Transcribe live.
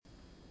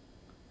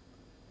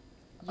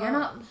You're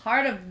not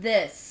part of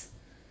this.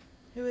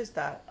 Who is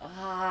that?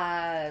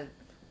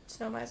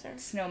 Snow Miser?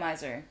 Snow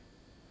Miser.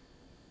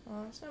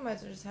 Well, Snow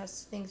Miser just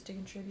has things to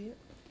contribute.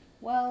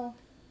 Well,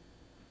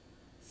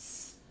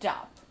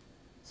 stop.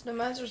 Snow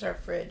Miser's our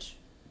fridge.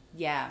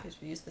 Yeah.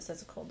 Because we use this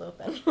as a cold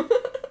open.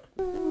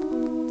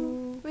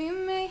 We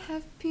may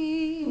have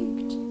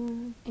peaked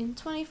in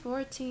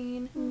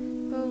 2014,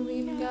 but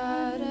we've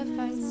gotta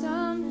find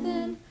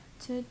something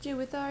to do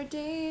with our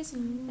days,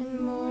 and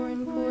more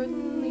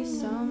importantly,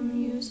 some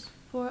use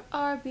for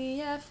our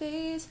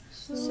BFAs.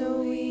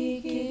 So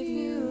we give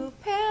you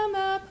Pam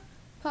Up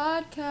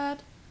Podcast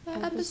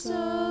episode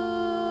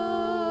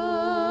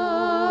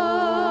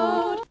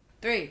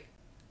 3.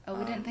 Oh,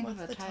 we didn't think of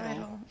a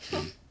title.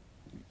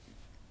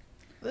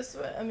 This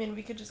one, I mean,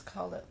 we could just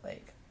call it,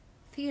 like...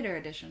 Theater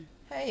edition.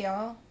 Hey,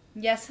 y'all.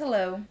 Yes,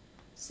 hello.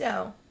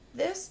 So,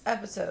 this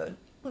episode,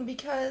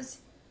 because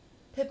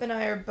Pip and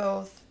I are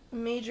both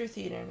major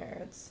theater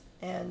nerds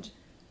and,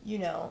 you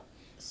know,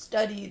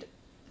 studied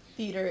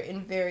theater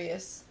in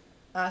various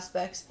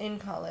aspects in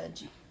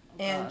college,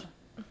 and...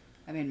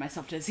 I made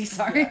myself dizzy,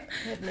 sorry. Yeah,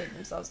 had made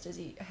themselves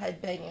dizzy,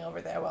 head banging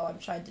over there while I'm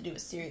trying to do a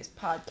serious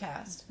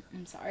podcast.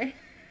 I'm sorry.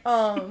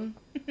 What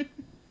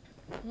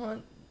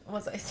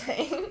was I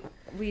saying?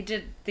 We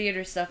did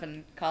theater stuff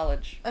in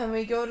college. And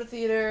we go to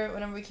theater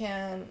whenever we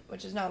can,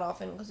 which is not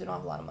often because we don't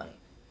have a lot of money.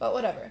 But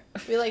whatever.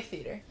 We like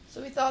theater.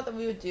 So we thought that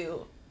we would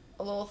do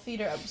a little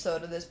theater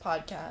episode of this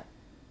podcast.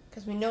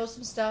 Because we know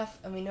some stuff,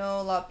 and we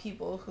know a lot of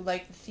people who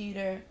like the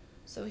theater.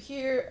 So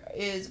here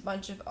is a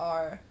bunch of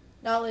our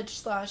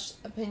knowledge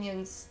 /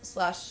 opinions /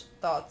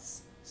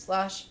 thoughts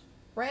 /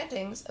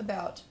 rantings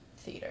about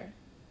theater.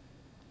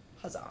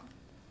 Huzzah.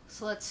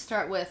 So let's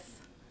start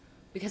with,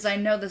 because I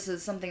know this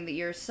is something that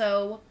you're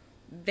so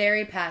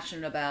very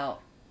passionate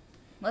about,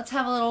 let's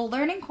have a little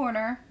learning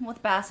corner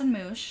with Bass and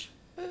Moosh.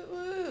 Woo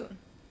woo.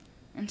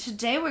 And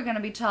today we're going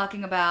to be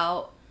talking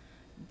about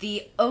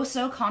the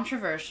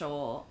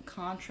controversial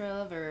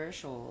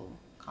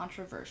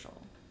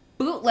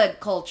bootleg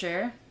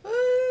culture. Woo!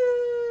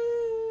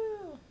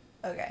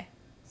 Okay,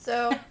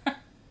 so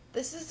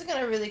this is going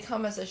to really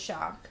come as a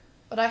shock,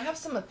 but I have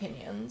some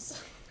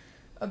opinions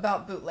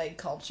about bootleg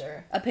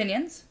culture.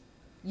 Opinions?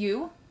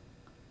 You?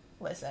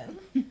 Listen.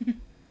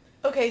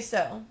 Okay,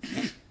 so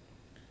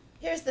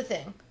here's the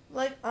thing.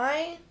 Like,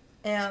 I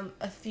am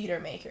a theater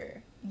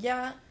maker.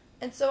 Yeah.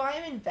 And so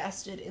I'm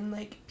invested in,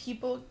 like,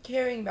 people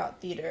caring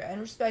about theater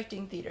and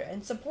respecting theater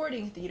and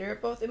supporting theater,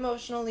 both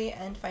emotionally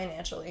and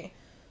financially,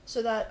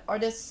 so that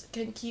artists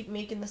can keep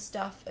making the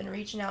stuff and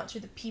reaching out to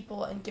the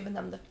people and giving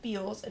them the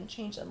feels and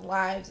changing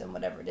lives and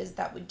whatever it is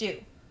that we do.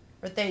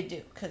 Or they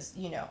do, because,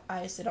 you know,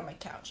 I sit on my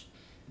couch.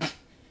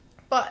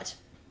 But...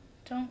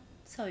 Don't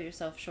sell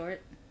yourself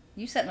short.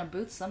 You sit in a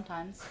booth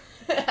sometimes.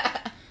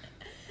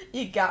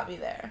 You got me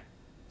there.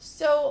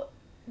 So,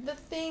 the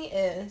thing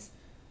is,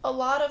 a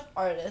lot of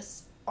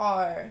artists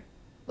are,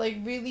 like,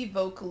 really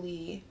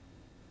vocally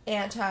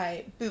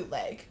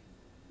anti-bootleg,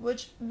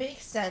 which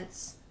makes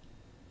sense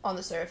on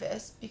the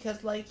surface,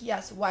 because, like,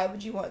 yes, why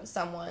would you want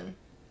someone,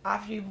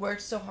 after you've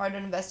worked so hard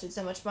and invested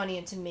so much money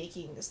into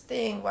making this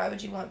thing, why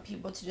would you want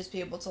people to just be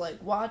able to,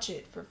 like, watch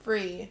it for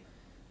free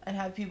and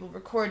have people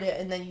record it,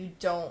 and then you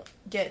don't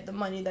get the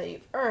money that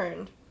you've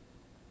earned?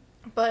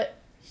 But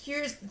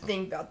here's the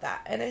thing about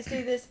that, and I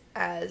say this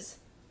as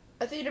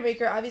a theater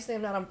maker. Obviously,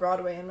 I'm not on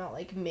Broadway. I'm not,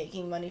 like,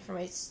 making money for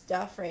my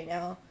stuff right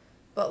now.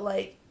 But,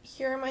 like,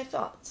 here are my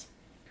thoughts.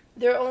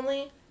 There are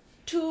only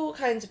 2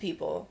 kinds of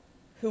people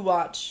who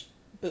watch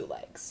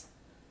bootlegs.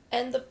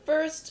 And the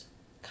first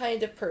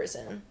kind of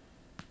person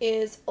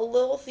is a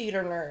little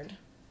theater nerd.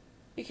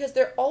 Because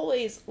they're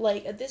always,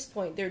 like, at this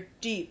point, they're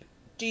deep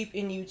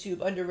in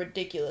YouTube under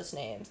ridiculous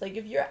names. Like,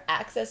 if you're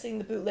accessing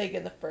the bootleg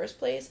in the first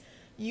place,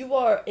 you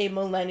are a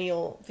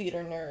millennial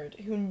theater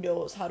nerd who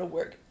knows how to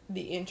work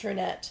the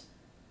internet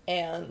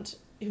and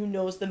who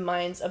knows the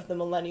minds of the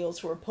millennials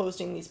who are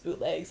posting these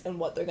bootlegs and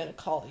what they're going to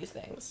call these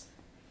things.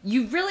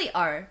 You really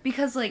are,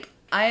 because, like,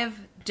 I have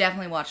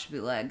definitely watched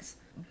bootlegs,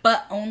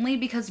 but only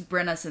because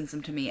Brenna sends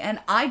them to me, and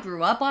I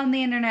grew up on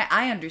the internet.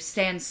 I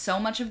understand so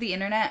much of the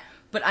internet,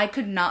 but I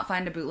could not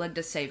find a bootleg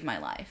to save my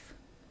life.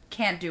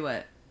 Can't do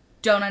it.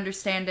 Don't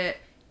understand it.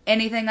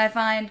 Anything I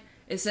find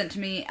is sent to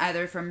me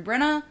either from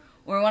Brenna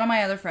or one of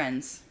my other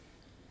friends.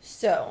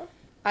 So,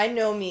 I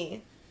know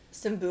me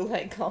some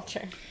bootleg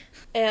culture.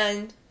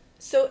 And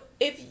so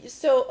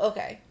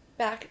okay,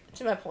 back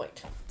to my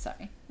point.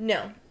 Sorry.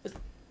 No,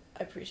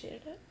 I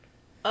appreciated it.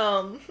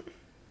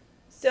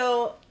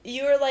 So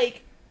you're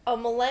like a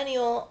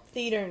millennial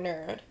theater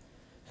nerd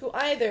who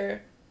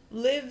either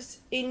lives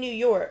in New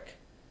York,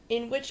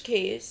 in which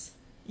case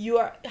you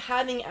are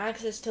having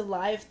access to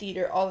live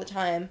theater all the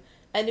time,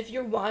 and if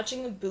you're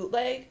watching a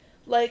bootleg,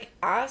 like,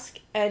 ask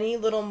any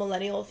little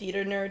millennial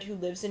theater nerd who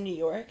lives in New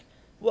York,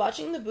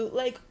 watching the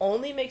bootleg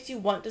only makes you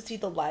want to see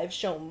the live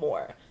show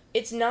more.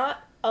 It's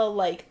not a,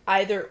 like,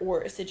 either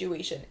or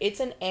situation. It's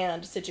an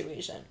and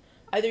situation.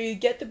 Either you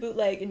get the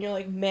bootleg and you're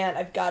like, man,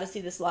 I've got to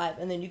see this live,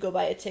 and then you go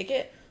buy a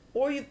ticket,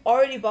 or you've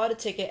already bought a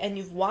ticket and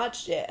you've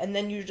watched it, and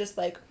then you're just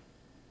like,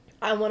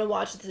 I want to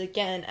watch this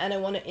again, and I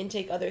want to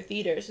intake other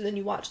theaters. So then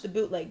you watch the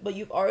bootleg, but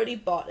you've already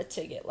bought a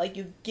ticket. Like,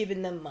 you've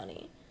given them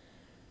money.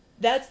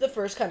 That's the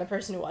first kind of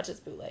person who watches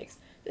bootlegs.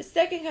 The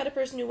second kind of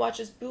person who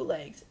watches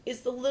bootlegs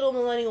is the little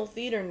millennial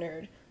theater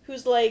nerd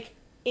who's, like,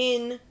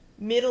 in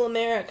middle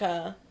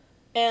America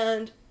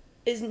and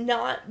is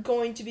not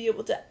going to be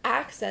able to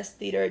access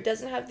theater. It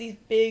doesn't have these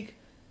big,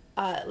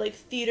 like,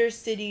 theater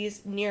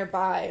cities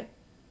nearby,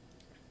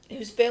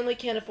 whose family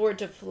can't afford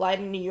to fly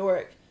to New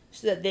York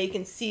so that they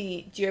can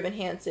see Dear Evan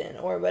Hansen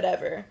or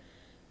whatever.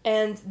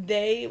 And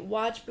they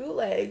watch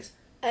bootlegs,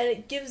 and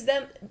it gives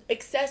them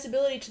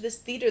accessibility to this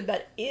theater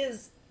that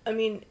is, I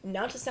mean,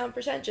 not to sound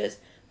pretentious,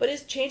 but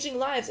is changing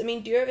lives. I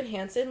mean, Dear Evan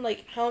Hansen,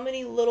 like, how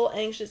many little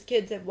anxious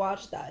kids have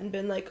watched that and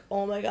been like,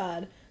 oh my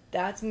god,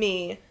 that's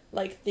me.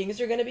 Like,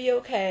 things are gonna be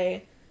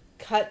okay.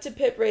 Cut to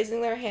Pip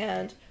raising their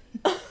hand.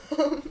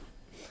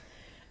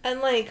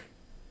 And, like,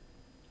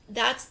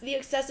 that's the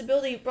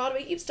accessibility.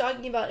 Broadway keeps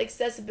talking about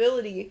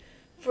accessibility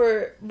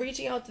for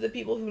reaching out to the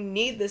people who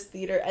need this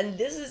theater, and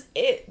this is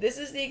it. This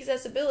is the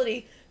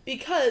accessibility,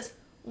 because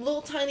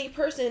little tiny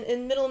person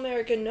in middle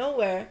America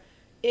nowhere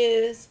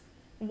is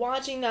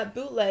watching that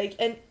bootleg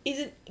and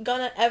isn't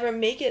gonna ever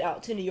make it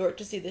out to New York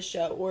to see this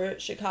show, or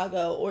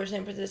Chicago, or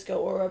San Francisco,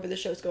 or wherever the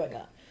show's going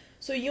up.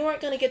 So you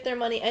aren't gonna get their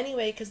money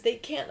anyway, because they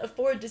can't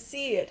afford to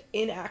see it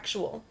in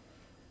actual.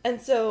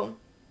 And so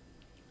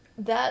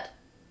that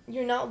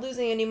you're not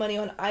losing any money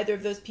on either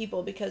of those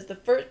people, because the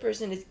first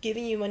person is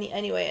giving you money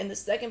anyway, and the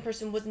second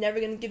person was never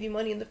going to give you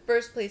money in the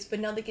first place, but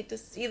now they get to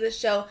see the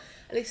show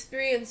and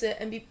experience it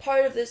and be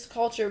part of this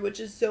culture, which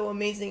is so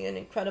amazing and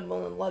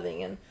incredible and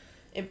loving and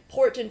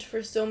important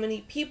for so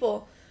many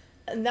people.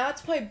 And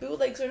that's why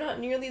bootlegs are not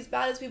nearly as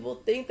bad as people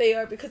think they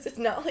are, because it's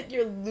not like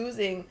you're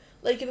losing.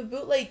 Like, if a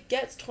bootleg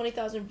gets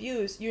 20,000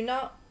 views, you're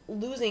not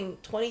losing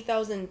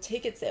 20,000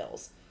 ticket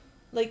sales.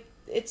 Like,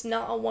 it's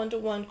not a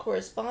one-to-one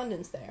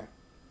correspondence there.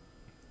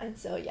 And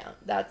so, yeah,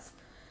 that's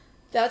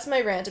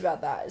my rant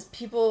about that, is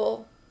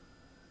people,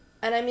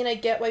 and I mean, I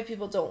get why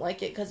people don't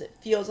like it, because it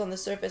feels on the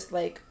surface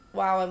like,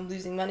 wow, I'm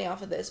losing money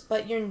off of this,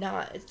 but you're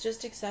not. It's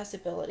just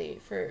accessibility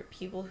for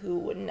people who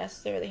wouldn't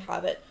necessarily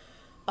have it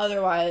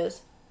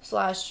otherwise,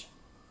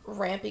 /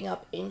 ramping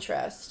up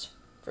interest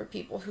for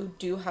people who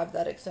do have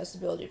that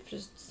accessibility for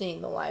just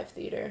seeing the live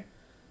theater.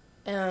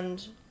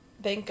 And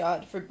thank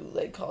God for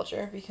bootleg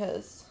culture,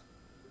 because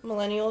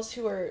millennials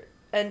who are,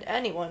 and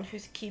anyone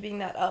who's keeping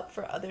that up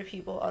for other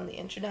people on the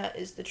internet,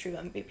 is the true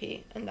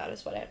MVP, and that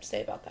is what I have to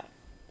say about that.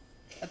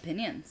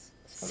 Opinions.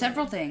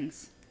 Several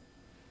things.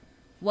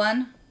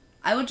 One,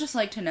 I would just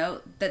like to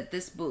note that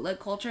this bootleg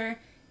culture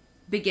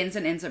begins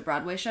and ends at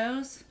Broadway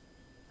shows.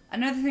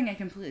 Another thing, I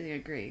completely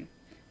agree,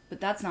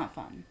 but that's not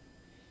fun.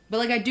 But,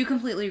 like, I do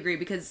completely agree,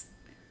 because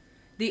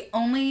the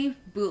only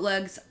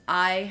bootlegs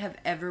I have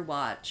ever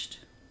watched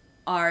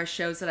are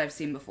shows that I've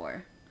seen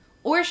before,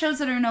 or shows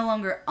that are no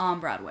longer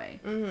on Broadway.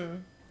 Mm-hmm.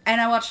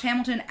 And I watched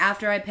Hamilton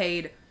after I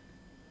paid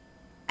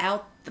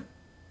out the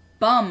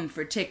bum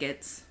for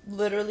tickets.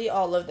 Literally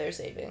all of their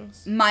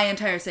savings. My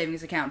entire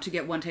savings account to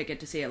get one ticket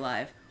to see it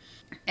live.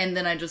 And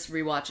then I just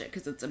rewatch it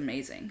because it's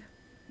amazing.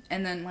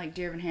 And then, like,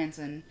 Dear Evan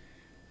Hansen.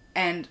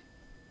 And,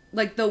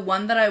 like, the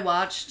one that I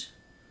watched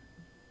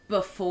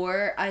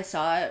before I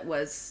saw it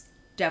was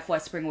Deaf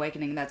West Spring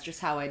Awakening. That's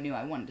just how I knew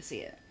I wanted to see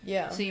it.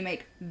 Yeah. So you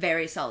make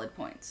very solid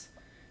points.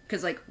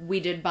 Because, like, we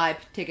did buy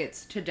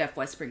tickets to Deaf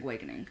West Spring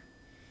Awakening.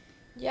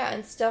 Yeah,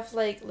 and stuff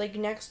like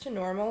Next to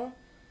Normal,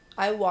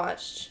 I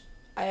watched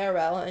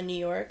IRL in New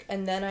York,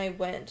 and then I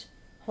went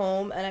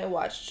home and I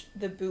watched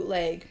the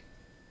bootleg,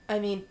 I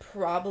mean,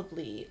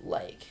 probably,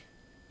 like,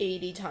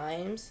 80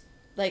 times.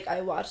 Like,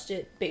 I watched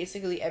it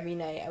basically every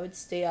night. I would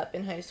stay up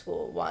in high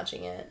school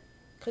watching it,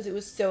 because it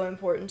was so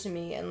important to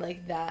me, and,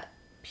 like, that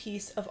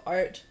piece of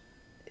art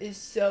is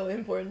so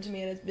important to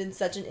me, and it's been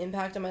such an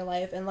impact on my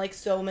life, and, like,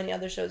 so many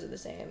other shows are the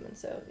same, and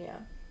so, yeah,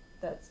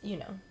 that's, you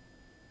know,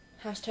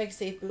 hashtag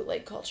save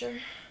bootleg culture.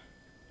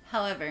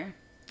 However,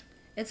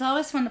 it's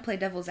always fun to play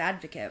devil's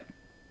advocate,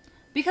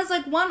 because,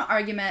 like, one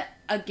argument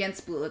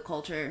against bootleg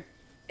culture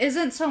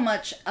isn't so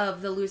much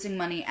of the losing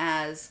money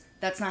as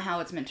that's not how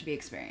it's meant to be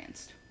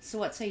experienced. So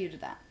what say you to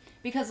that?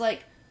 Because,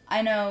 like,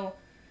 I know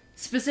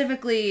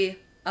specifically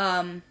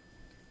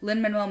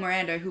Lin-Manuel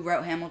Miranda, who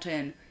wrote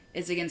Hamilton,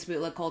 is against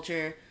bootleg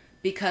culture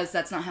because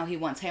that's not how he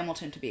wants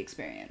Hamilton to be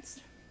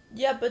experienced.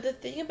 Yeah, but the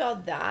thing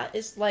about that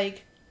is,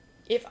 like,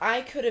 if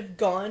I could have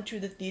gone to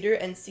the theater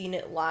and seen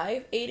it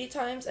live 80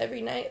 times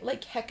every night,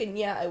 like, heckin'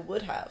 yeah, I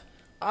would have.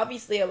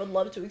 Obviously, I would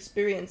love to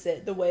experience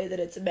it the way that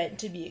it's meant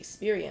to be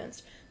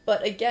experienced.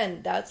 But again,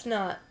 that's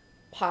not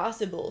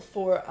possible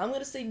for, I'm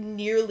gonna say,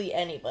 nearly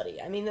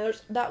anybody. I mean,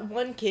 there's that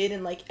one kid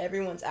in, like,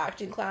 everyone's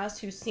acting class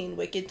who's seen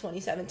Wicked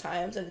 27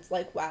 times, and it's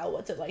like, wow,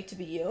 what's it like to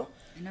be you?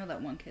 I know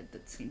that one kid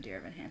that's seen Dear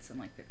Evan Hansen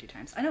like 50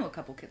 times. I know a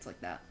couple kids like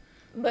that.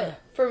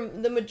 But for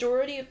the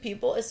majority of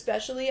people,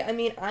 especially, I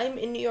mean, I'm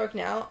in New York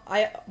now.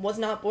 I was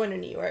not born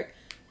in New York.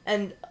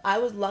 And I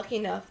was lucky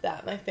enough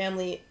that my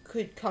family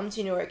could come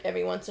to New York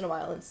every once in a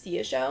while and see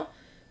a show.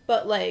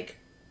 But, like,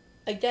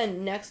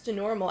 again, next to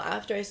normal,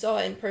 after I saw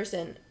it in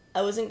person,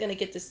 I wasn't going to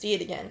get to see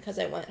it again because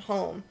I went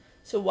home.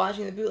 So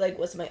watching the bootleg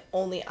was my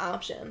only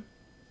option.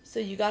 So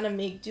you gotta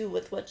make do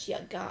with what you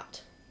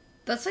got.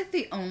 That's, like,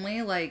 the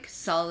only, like,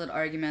 solid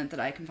argument that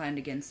I can find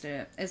against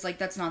it. Is, like,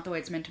 that's not the way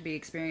it's meant to be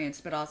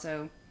experienced, but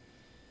also,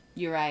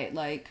 you're right,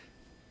 like,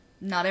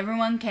 not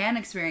everyone can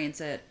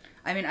experience it.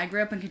 I mean, I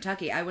grew up in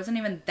Kentucky. I wasn't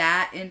even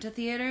that into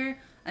theater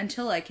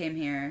until I came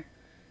here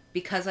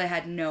because I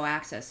had no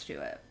access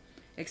to it.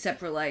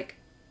 Except for, like,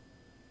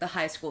 the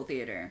high school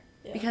theater.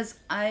 Yeah. Because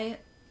I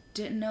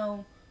didn't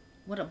know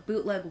what a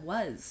bootleg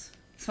was.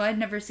 So I'd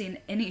never seen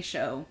any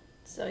show.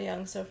 So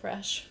young, so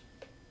fresh.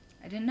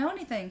 I didn't know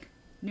anything.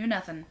 Knew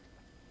nothing.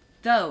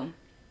 Though,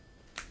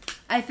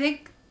 I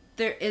think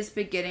there is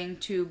beginning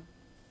to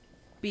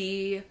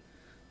be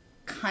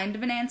kind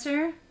of an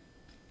answer.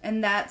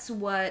 And that's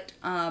what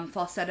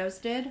Falsettos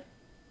did.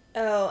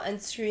 Oh,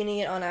 and screening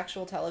it on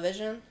actual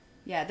television?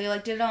 Yeah, they,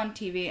 like, did it on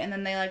TV, and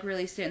then they, like,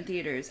 released it in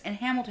theaters. And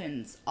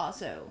Hamilton's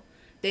also.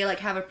 They, like,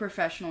 have a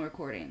professional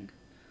recording.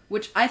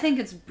 Which I think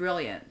is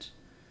brilliant.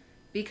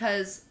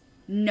 Because,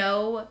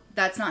 no,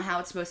 that's not how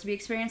it's supposed to be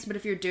experienced, but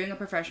if you're doing a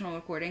professional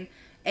recording,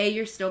 A,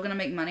 you're still going to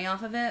make money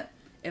off of it,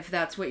 if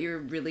that's what you're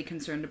really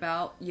concerned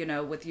about, you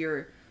know, with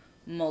your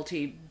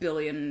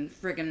multi-billion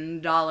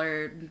friggin'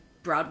 dollar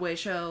Broadway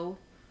show.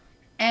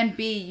 And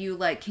B, you,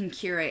 like, can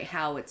curate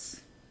how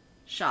it's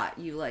shot.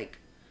 You, like,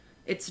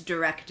 it's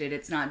directed.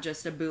 It's not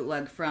just a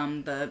bootleg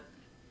from the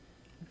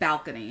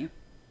balcony.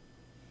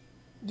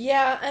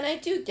 Yeah, and I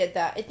do get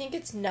that. I think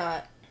it's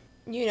not,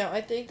 you know, I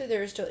think that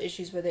there are still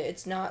issues with it.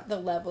 It's not the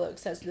level of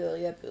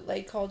accessibility that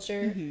bootleg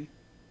culture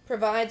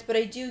provides, but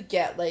I do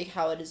get, like,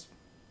 how it is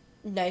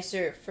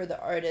nicer for the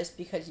artist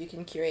because you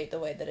can curate the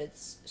way that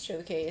it's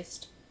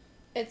showcased.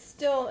 It's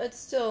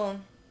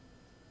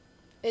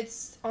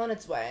on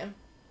its way.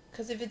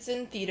 Because if it's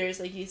in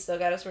theaters, like, you still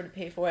gotta sort of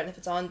pay for it. And if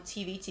it's on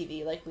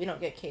TV, like, we don't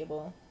get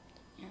cable.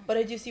 Yeah. But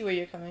I do see where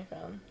you're coming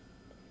from.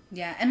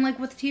 Yeah, and, like,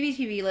 with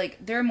TV,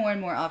 like, there are more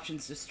and more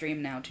options to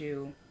stream now,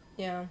 too.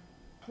 Yeah.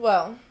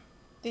 Well,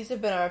 these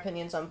have been our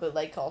opinions on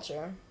bootleg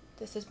culture.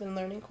 This has been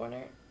Learning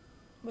Corner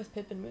with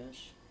Pip and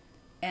Moosh.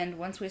 And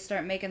once we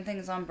start making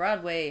things on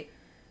Broadway,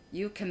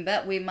 you can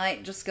bet we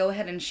might just go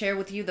ahead and share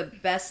with you the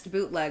best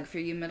bootleg for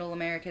you middle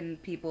American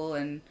people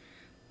and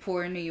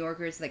poor New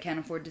Yorkers that can't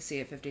afford to see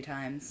it 50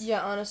 times.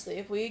 Yeah, honestly,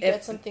 if we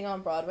get something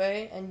on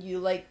Broadway and you,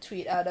 like,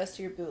 tweet at us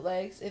your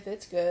bootlegs, if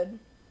it's good,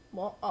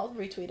 well, I'll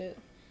retweet it.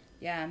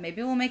 Yeah,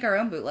 maybe we'll make our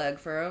own bootleg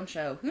for our own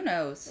show. Who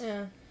knows?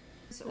 Yeah.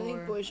 I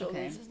think Boy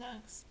Shoulders is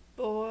next.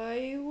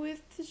 Boy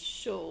with the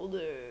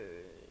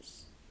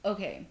Shoulders.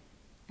 Okay,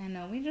 I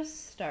know we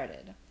just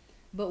started,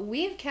 but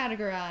we've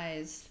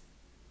categorized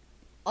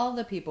all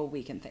the people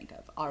we can think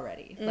of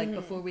already, like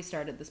before we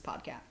started this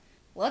podcast.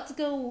 Let's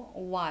go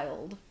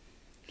wild.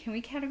 Can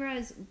we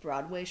categorize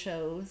Broadway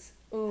shows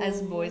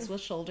as Boys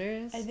with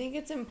Shoulders? I think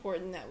it's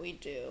important that we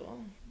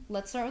do.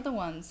 Let's start with the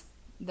ones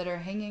that are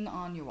hanging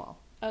on your wall.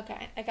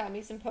 Okay, I got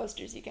me some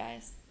posters, you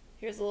guys.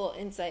 Here's a little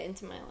insight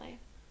into my life.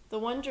 The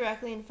one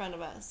directly in front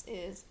of us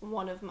is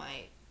one of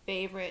my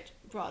favorite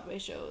Broadway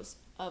shows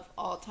of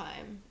all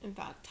time. In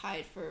fact,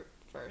 tied for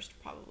first,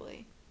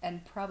 probably.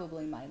 And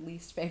probably my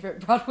least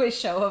favorite Broadway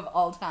show of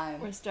all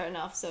time. We're starting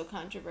off so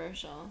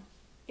controversial.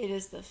 It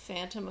is the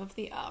Phantom of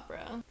the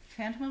Opera.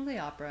 Phantom of the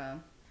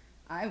Opera,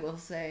 I will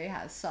say,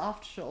 has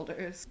soft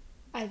shoulders.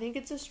 I think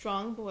it's a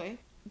strong boy.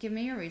 Give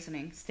me your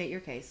reasoning. State your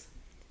case.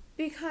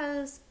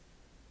 Because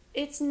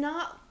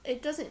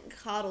it doesn't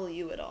coddle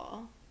you at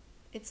all.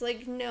 It's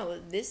like, no,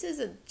 this is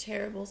a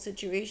terrible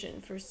situation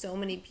for so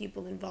many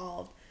people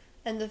involved.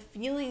 And the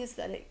feelings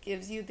that it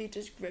gives you, they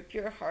just grip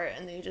your heart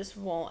and they just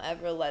won't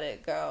ever let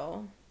it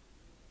go.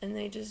 And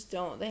they just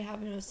don't. They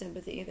have no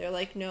sympathy. They're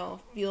like,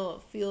 no,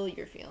 feel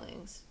your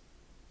feelings.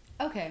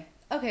 Okay,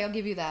 I'll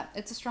give you that.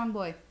 It's a strong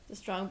boy. It's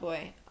a strong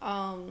boy.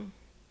 I'm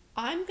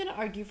going to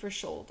argue for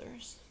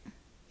shoulders.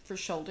 For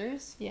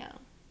shoulders? Yeah.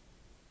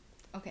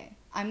 Okay,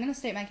 I'm going to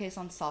state my case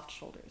on soft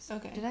shoulders.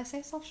 Okay. Did I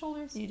say soft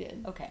shoulders? You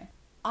did. Okay.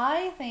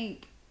 I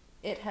think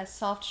it has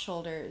soft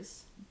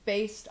shoulders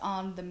based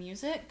on the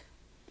music.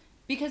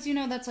 Because, you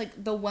know, that's,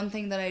 like, the one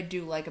thing that I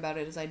do like about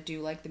it is I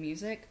do like the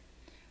music.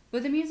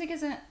 But the music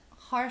isn't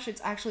harsh.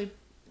 It's actually,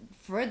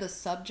 for the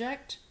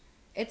subject,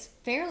 it's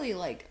fairly,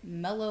 like,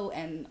 mellow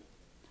and...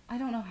 I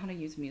don't know how to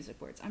use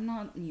music words. I'm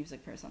not a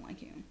music person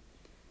like you.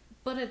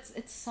 But it's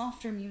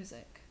softer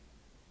music.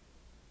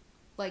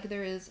 Like,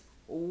 there is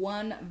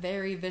one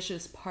very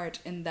vicious part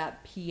in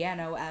that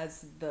piano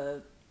as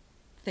the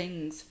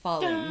thing's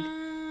falling.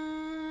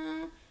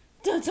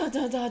 Da da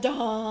da da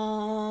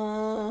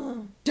da.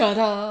 Da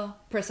da.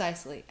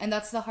 Precisely. And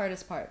that's the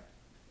hardest part.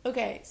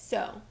 Okay,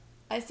 so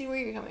I see where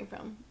you're coming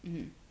from.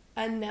 Mm-hmm.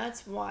 And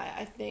that's why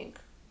I think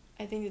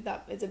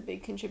that is a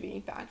big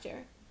contributing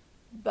factor.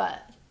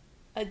 But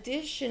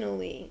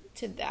additionally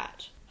to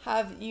that,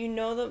 have you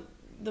know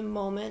the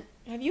moment,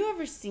 have you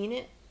ever seen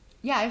it?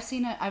 Yeah, I've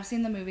seen it. I've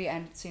seen the movie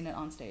and seen it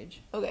on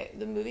stage. Okay,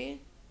 the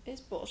movie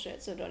is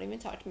bullshit, so don't even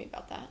talk to me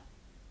about that.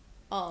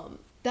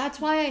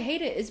 That's why I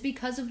hate it. Is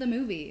because of the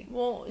movie.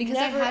 Well, because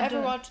never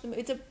ever watch the.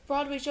 It's a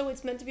Broadway show.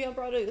 It's meant to be on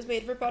Broadway. It was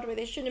made for Broadway.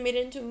 They shouldn't have made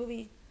it into a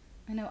movie.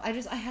 I know. I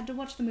had to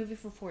watch the movie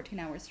for 14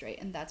 hours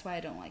straight, and that's why I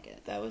don't like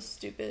it. That was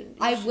stupid.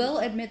 I will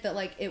admit that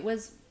like it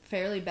was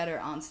fairly better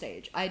on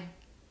stage. I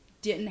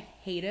didn't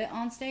hate it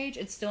on stage.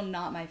 It's still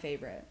not my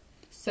favorite,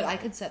 but I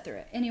could sit through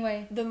it.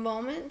 Anyway, the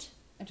moment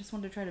I just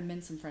wanted to try to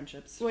mend some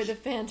friendships. where the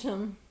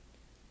Phantom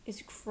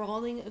is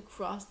crawling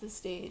across the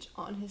stage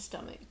on his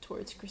stomach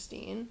towards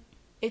Christine,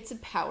 it's a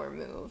power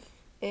move.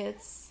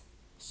 It's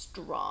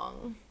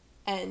strong,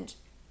 and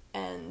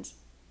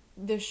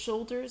the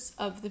shoulders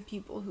of the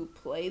people who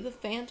play the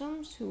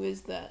Phantoms, who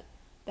is that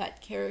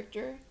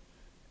character.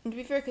 And to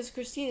be fair, because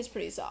Christine is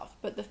pretty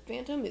soft, but the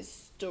Phantom is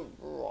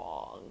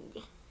strong.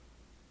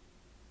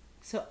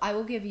 So I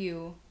will give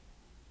you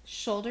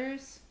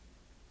shoulders,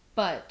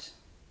 but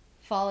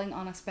falling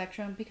on a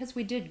spectrum, because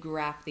we did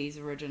graph these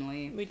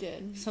originally. We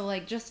did. So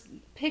like just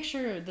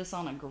picture this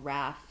on a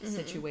graph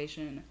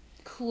situation.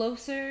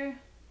 Closer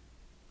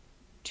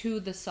to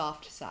the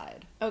soft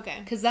side. Okay.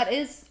 Because that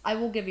is, I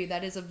will give you,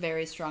 that is a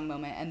very strong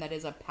moment, and that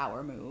is a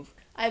power move.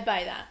 I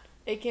buy that.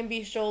 It can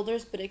be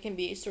shoulders, but it can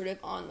be sort of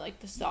on like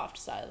the soft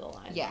side of the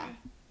line. Yeah.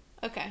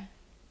 There. Okay.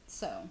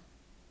 So,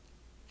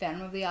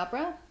 Phantom of the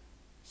Opera.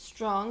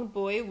 Strong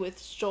boy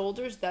with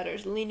shoulders that are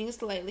leaning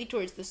slightly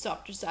towards the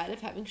softer side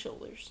of having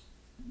shoulders.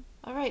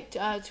 All right, to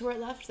our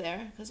left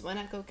there, because why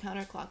not go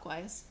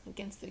counterclockwise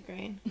against the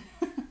grain?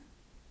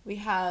 We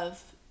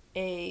have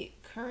a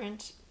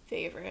current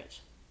favorite.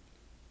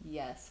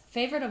 Yes.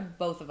 Favorite of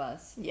both of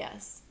us.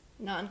 Yes.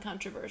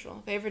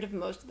 Non-controversial. Favorite of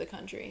most of the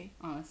country.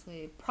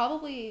 Honestly.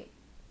 Probably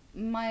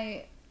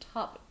my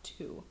top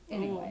 2,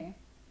 anyway.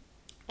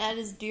 Ooh. That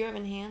is Dear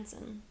Evan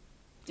Hansen.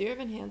 Dear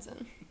Evan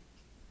Hansen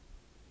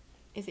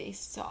is a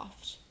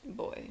soft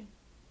boy.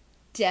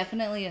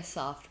 Definitely a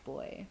soft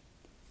boy.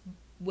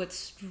 With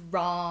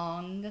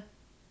strong...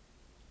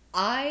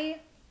 I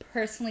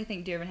personally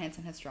think Dear Evan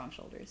Hansen has strong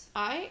shoulders.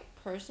 I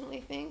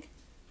personally think...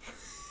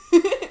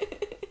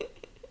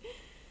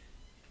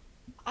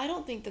 I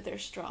don't think that they're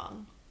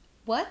strong.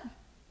 What?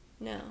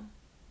 No.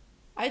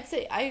 I'd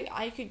say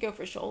I could go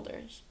for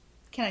shoulders.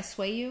 Can I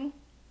sway you?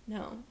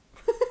 No.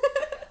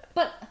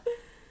 But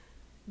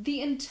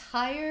the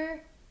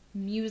entire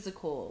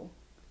musical,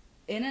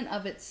 in and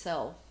of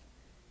itself,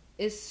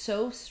 is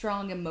so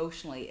strong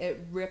emotionally.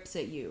 It rips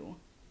at you.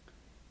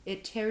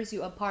 It tears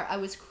you apart. I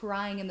was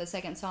crying in the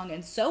second song,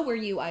 and so were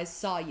you. I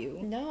saw you.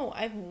 No,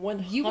 I've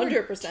 100% You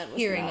were was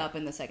tearing not. up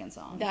in the second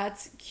song.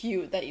 That's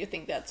cute that you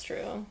think that's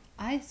true.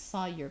 I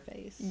saw your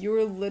face.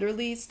 You're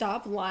literally,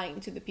 stop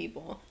lying to the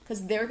people.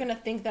 Because they're going to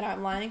think that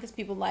I'm lying because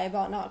people lie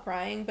about not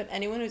crying. But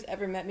anyone who's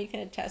ever met me can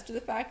attest to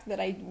the fact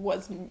that I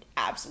was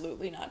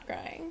absolutely not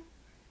crying.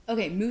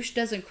 Okay, Moosh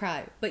doesn't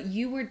cry, but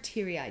you were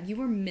teary-eyed. You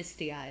were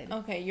misty-eyed.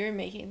 Okay, you're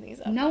making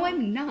things up. No, now.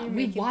 I'm not. You're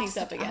We making watched things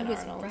up it. again, I was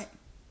Arnold. right.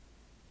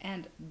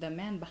 And the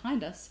man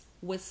behind us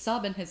was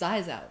sobbing his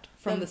eyes out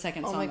from the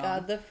second song. Oh my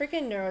god, the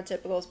freaking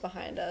neurotypicals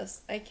behind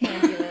us. I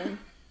can't even.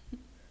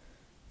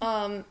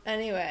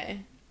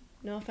 Anyway,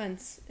 no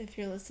offense if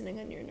you're listening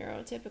and you're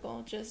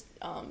neurotypical. Just,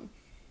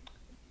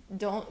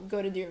 don't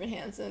go to Dear Evan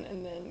Hansen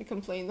and then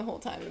complain the whole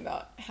time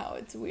about how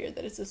it's weird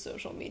that it's a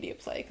social media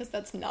play, because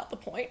that's not the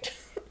point.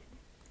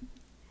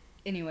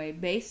 Anyway,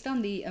 based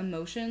on the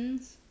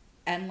emotions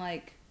and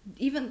like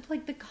even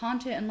like the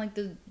content and like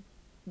the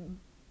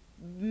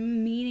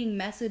meaning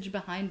message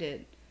behind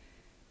it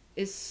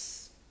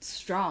is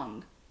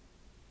strong.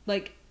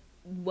 Like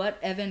what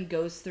Evan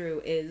goes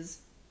through is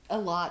a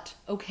lot.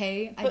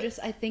 Okay, But,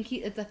 I think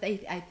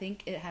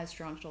it has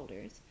strong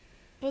shoulders.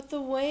 But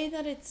the way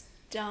that it's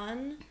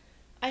done,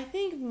 I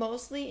think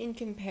mostly in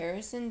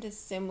comparison to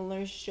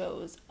similar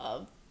shows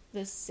of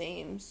the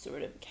same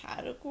sort of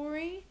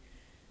category.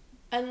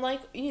 And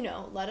like, you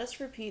know, let us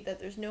repeat that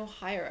there's no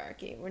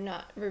hierarchy. We're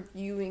not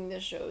reviewing the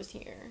shows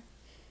here.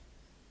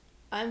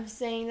 I'm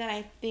saying that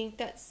I think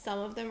that some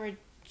of them are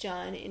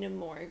done in a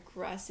more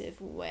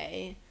aggressive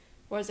way.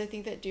 Whereas I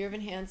think that Dear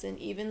Evan Hansen,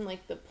 even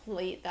like the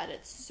plate that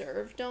it's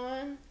served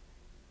on,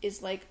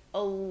 is like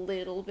a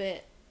little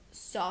bit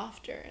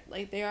softer.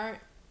 Like they aren't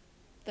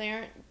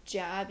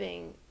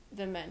jabbing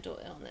the mental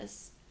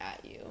illness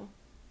at you.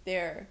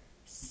 They're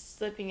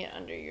slipping it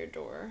under your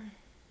door.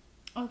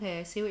 Okay,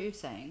 I see what you're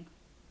saying.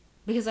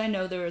 Because I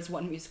know there is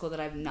one musical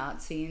that I've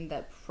not seen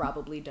that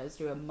probably does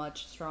do a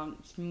much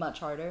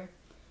harder.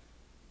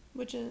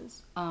 Which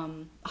is?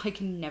 I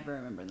can never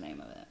remember the name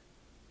of it.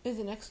 Is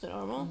it Next to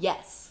Normal?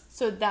 Yes.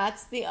 So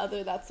that's the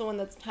one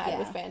that's tied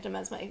with Yeah. Phantom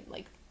as my,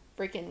 like,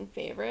 freaking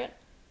favorite.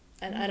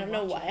 And I'm I gonna don't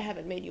know watch why it. I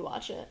haven't made you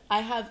watch it.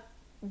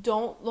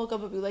 Don't look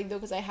up a bootleg, though,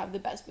 because I have the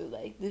best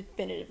bootleg.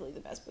 Definitively the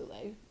best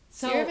bootleg.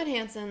 So- Dear Evan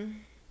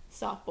Hansen,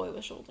 soft boy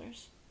with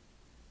shoulders.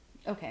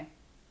 Okay.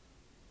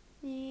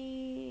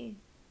 Yee.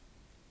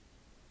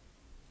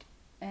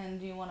 And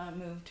do you want to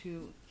move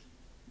to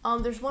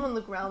There's one on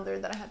the ground there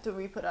that I have to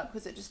re-put up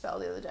because it just fell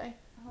the other day.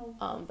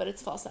 But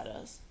it's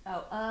falsettos.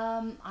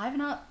 I've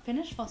not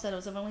finished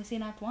falsettos. I've only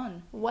seen Act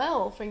 1.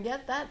 Well,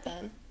 forget that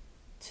then.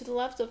 To the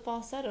left of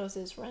falsettos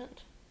is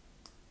Rent.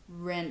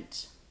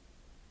 Rent.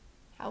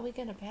 How are we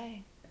gonna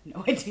pay?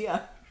 No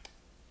idea.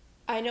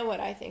 I know what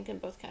I think in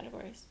both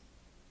categories.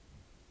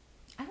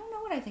 I don't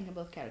know what I think in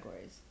both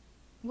categories.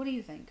 What do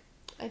you think?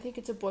 I think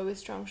it's A Boy with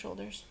Strong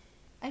Shoulders.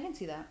 I can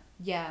see that.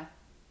 Yeah.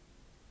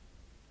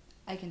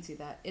 I can see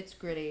that. It's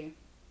gritty.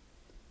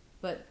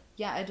 But,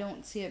 yeah, I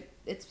don't see it.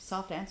 It's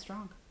soft and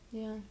strong.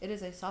 Yeah. It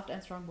is a soft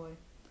and strong boy.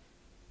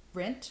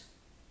 Rent?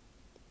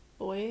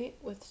 Boy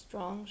with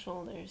Strong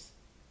Shoulders.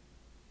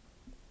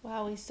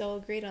 Wow, we so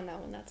agreed on that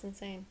one. That's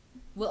insane.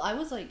 Well, I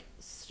was, like,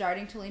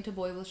 starting to lean to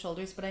Boy with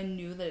Shoulders, but I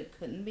knew that it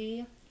couldn't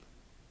be.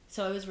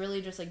 So I was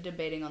really just, like,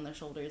 debating on the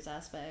shoulders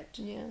aspect.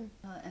 Yeah.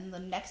 And the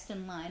next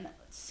in line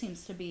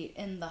seems to be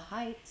In the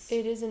Heights.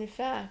 It is, in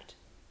fact,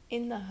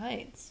 In the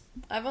Heights.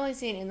 I've only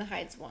seen In the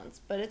Heights once,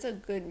 but it's a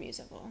good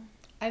musical.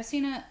 I've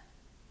seen it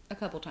a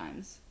couple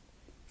times.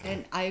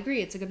 And I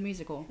agree, it's a good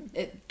musical.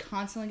 It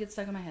constantly gets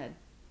stuck in my head.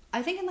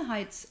 I think In the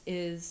Heights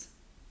is...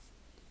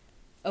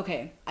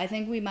 Okay, I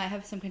think we might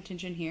have some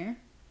contention here.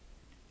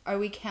 Are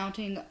we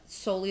counting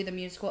solely the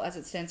musical as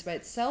it stands by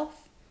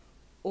itself,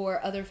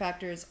 or other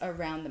factors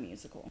around the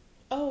musical?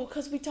 Oh,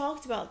 because we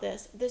talked about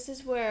this. This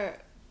is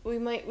where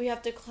we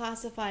have to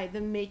classify the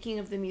making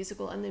of the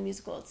musical and the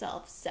musical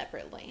itself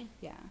separately.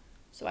 Yeah.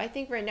 So I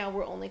think right now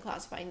we're only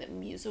classifying the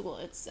musical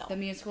itself. The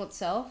musical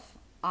itself,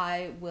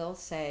 I will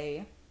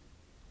say...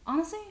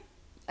 Honestly,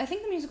 I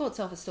think the musical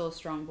itself is still a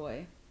strong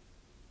boy.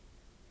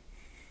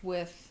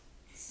 With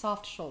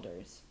soft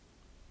shoulders.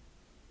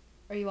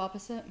 Are you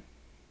opposite?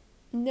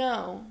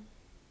 No,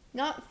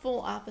 not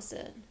full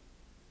opposite.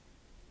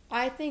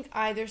 I think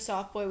either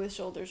soft boy with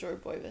shoulders or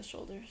boy with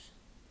shoulders.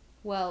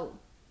 Well,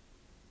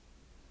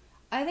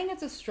 I think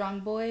it's a strong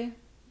boy.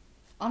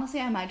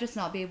 Honestly, I might just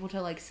not be able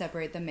to, like,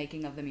 separate the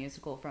making of the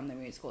musical from the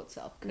musical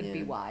itself. Could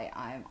be why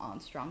I'm on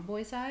strong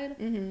boy side.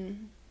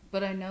 Mm-hmm.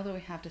 But I know that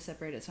we have to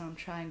separate it, so I'm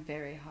trying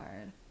very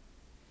hard.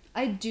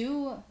 I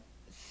do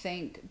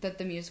think that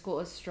the musical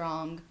is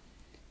strong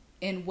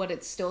in what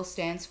it still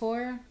stands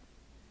for,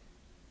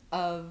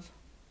 of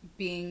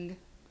being,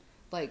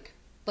 like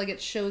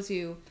it shows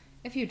you,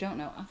 if you don't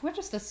know, we're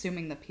just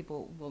assuming that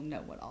people will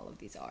know what all of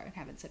these are and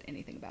haven't said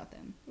anything about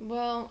them.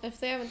 Well, if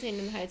they haven't seen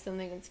In the Heights, then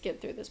they can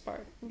skip through this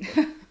part.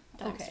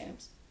 Okay.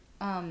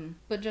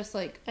 But just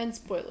like... And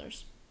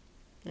spoilers.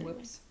 Anyway.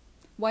 Whoops.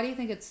 Why do you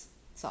think it's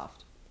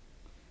soft?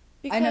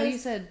 Because I know you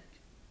said...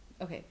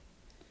 Okay.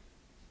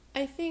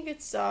 I think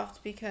it's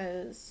soft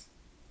because,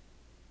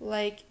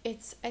 like,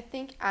 it's, I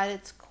think at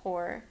its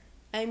core,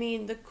 I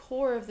mean, the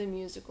core of the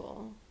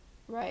musical,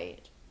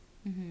 right,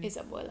 is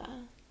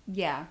Abuela.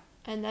 Yeah.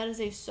 And that is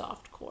a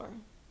soft core.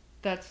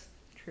 That's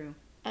true.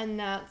 And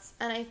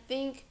I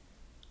think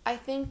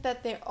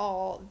that they're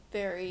all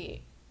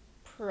very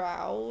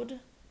proud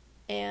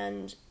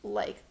and,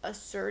 like,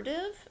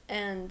 assertive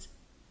and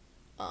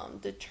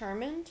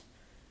determined.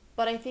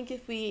 But I think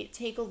if we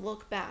take a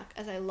look back,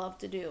 as I love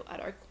to do,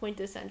 at our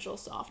quintessential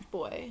soft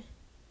boy,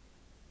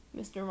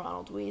 Mr.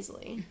 Ronald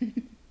Weasley,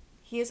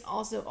 he is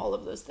also all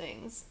of those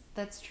things.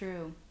 That's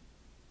true.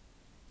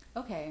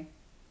 Okay.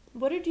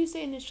 What did you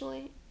say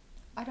initially?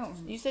 I don't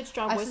remember. You said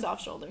strong boy,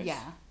 soft shoulders.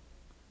 Yeah.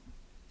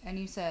 And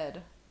you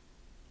said...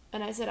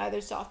 And I said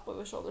either soft boy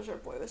with shoulders or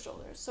boy with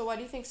shoulders. So why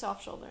do you think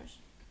soft shoulders?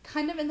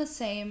 Kind of in the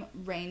same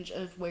range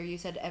of where you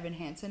said Evan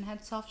Hansen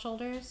had soft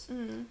shoulders.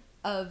 Mm-hmm.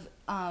 Of,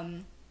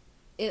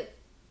 it,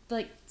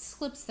 like,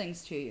 slips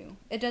things to you.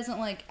 It doesn't,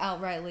 like,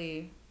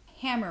 outrightly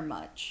hammer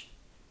much.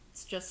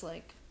 It's just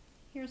like,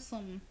 here's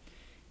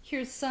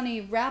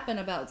Sonny rapping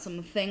about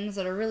some things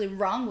that are really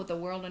wrong with the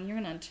world, and you're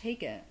gonna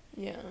take it.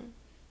 Yeah.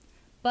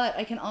 But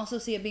I can also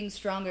see it being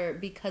stronger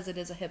because it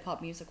is a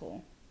hip-hop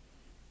musical.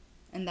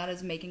 And that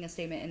is making a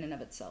statement in and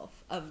of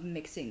itself, of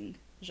mixing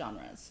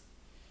genres.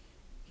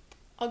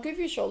 I'll give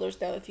you shoulders,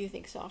 though, if you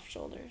think soft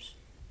shoulders.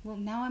 Well,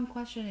 now I'm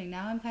questioning.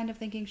 Now I'm kind of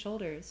thinking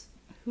shoulders.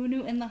 Who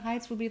knew In the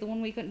Heights would be the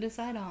one we couldn't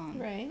decide on?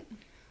 Right.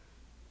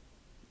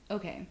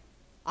 Okay.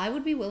 I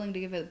would be willing to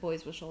give it Boy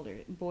with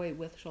Shoulders. Boy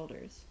with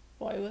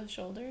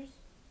shoulders?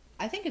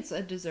 I think it's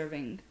a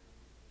deserving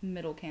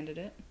middle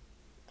candidate.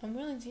 I'm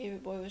willing to give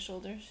it Boy with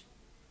Shoulders.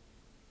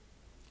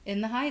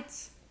 In the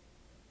Heights.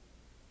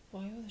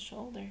 Boy with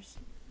Shoulders.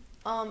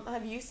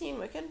 Have you seen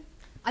Wicked?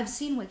 I've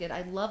seen Wicked.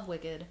 I love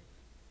Wicked.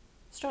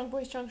 Strong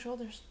boy, strong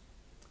shoulders.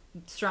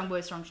 Strong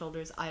boy, strong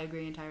shoulders. I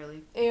agree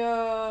entirely.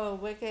 Ew,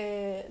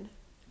 Wicked.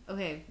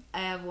 Okay, I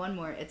have one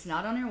more. It's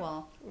not on your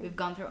wall. We've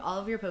gone through all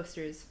of your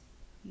posters.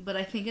 But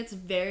I think it's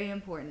very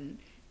important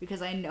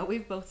because I know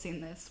we've both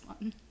seen this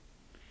one.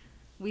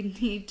 We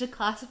need to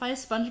classify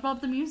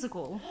SpongeBob the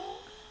Musical.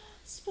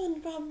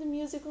 SpongeBob the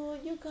Musical,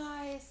 you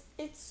guys,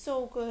 it's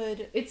so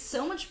good. It's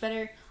so much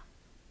better.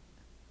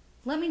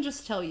 Let me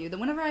just tell you that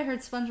whenever I heard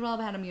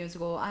SpongeBob had a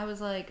musical, I was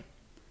like,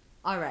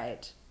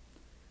 alright,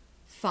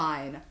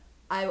 fine.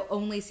 I'll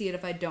only see it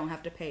if I don't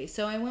have to pay.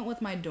 So I went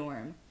with my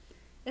dorm.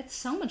 It's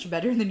so much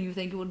better than you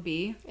think it would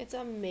be. It's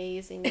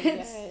amazing, you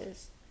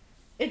guys.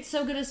 It's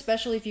so good,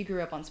 especially if you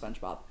grew up on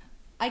SpongeBob.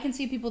 I can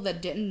see people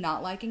that didn't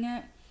not liking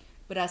it,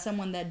 but as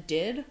someone that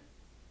did,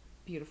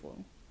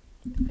 beautiful.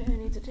 Okay, I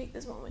need to take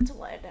this moment to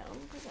lie down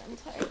because I'm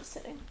tired of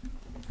sitting.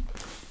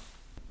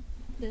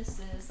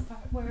 This is the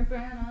part where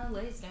Brenna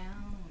lays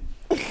down.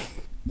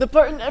 The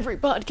part in every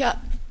podcast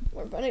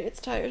where Brenna gets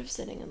tired of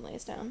sitting and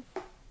lays down.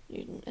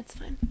 It's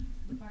fine.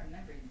 The part in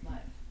every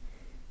life.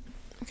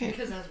 Okay.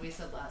 Because as we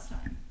said last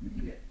time,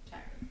 you get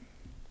tired.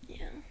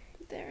 Yeah.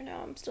 There,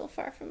 now I'm still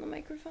far from the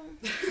microphone.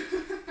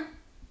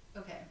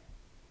 Okay.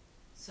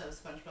 So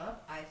SpongeBob,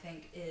 I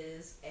think,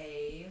 is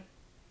a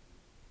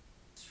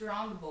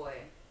strong boy.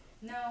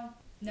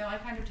 No, I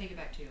kind of take it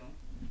back too.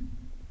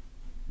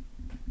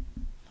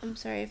 I'm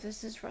sorry if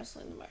this is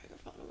rustling the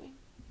microphone away.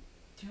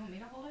 Do you want me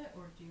to hold it,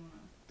 or do you want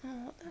to? I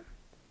don't want that.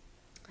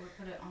 Or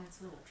put it on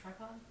its little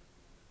tripod?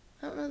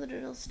 I don't know that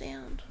it'll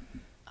stand.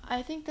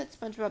 I think that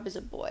SpongeBob is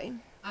a boy.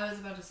 I was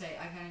about to say,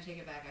 I kind of take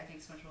it back. I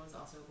think SpongeBob is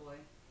also a boy.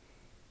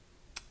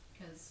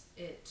 Because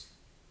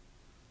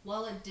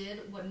while it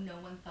did what no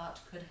one thought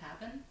could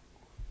happen,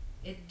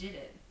 it did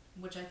it,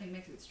 which I think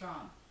makes it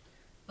strong.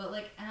 But,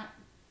 like, at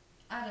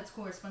its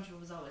core, SpongeBob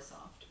was always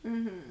soft.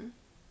 Mm-hmm.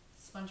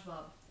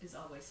 SpongeBob is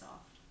always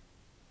soft.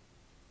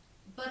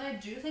 But I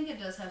do think it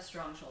does have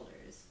strong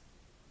shoulders.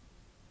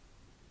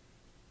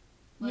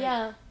 Like,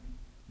 Yeah,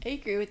 I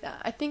agree with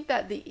that. I think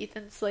that the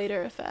Ethan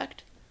Slater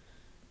effect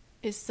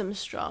is some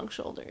strong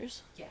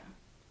shoulders. Yeah.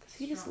 Because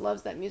he just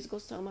loves that musical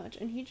so much,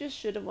 and he just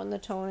should have won the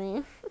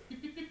Tony.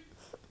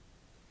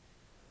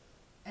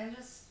 And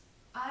just,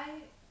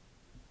 I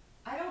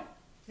don't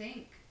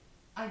think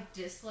I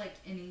disliked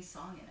any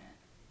song in it.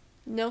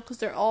 No, because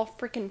they're all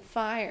freaking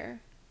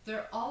fire.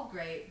 They're all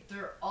great.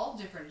 They're all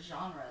different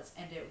genres,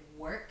 and it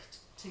worked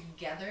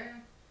together.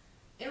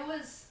 It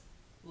was,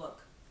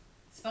 look,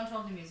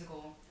 SpongeBob the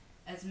Musical,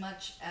 as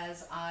much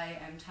as I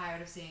am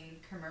tired of seeing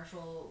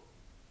commercial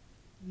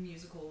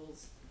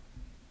musicals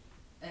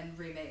and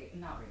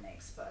not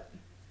remakes, but...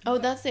 Oh,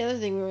 that's the other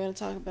thing we were going to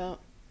talk about.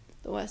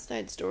 The West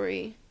Side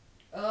Story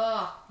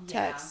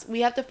texts. Yeah.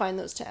 We have to find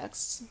those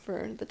texts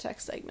for the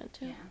text segment,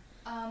 too.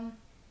 Yeah.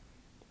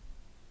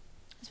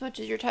 As much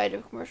as you're tired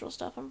of commercial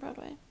stuff on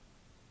Broadway.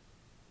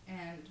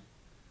 And,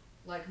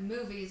 like,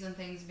 movies and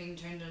things being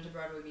turned into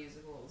Broadway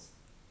musicals.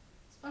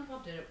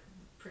 SpongeBob did it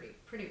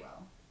pretty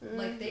well. Mm-hmm.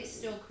 Like, they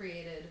still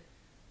created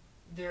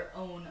their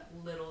own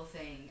little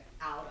thing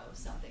out of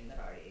something that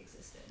already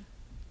existed.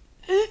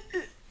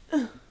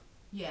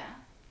 Yeah.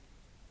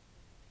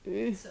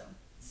 So,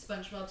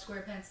 SpongeBob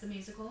SquarePants the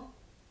musical.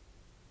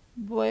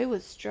 Boy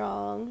with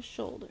strong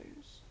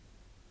shoulders.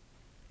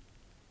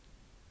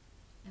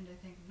 And I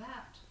think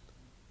that,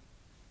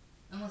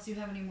 unless you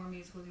have any more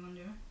musicals you want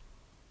to do.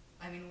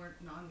 I mean, we're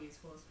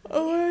non-musicals.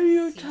 Oh, are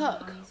you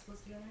Tuck?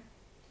 Non-musicals together?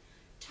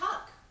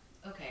 Tuck!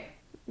 Okay.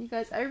 You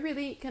guys,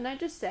 can I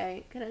just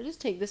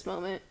take this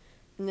moment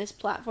and this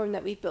platform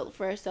that we've built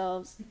for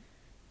ourselves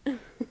in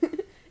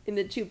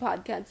the 2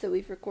 podcasts that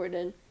we've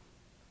recorded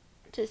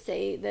to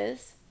say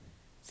this?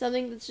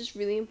 Something that's just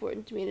really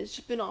important to me, and it's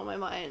just been on my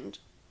mind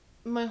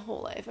my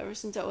whole life, ever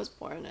since I was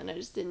born, and I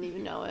just didn't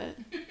even know it.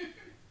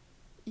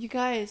 You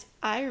guys,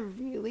 I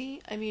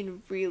really,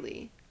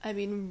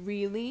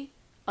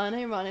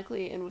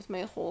 unironically and with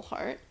my whole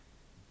heart,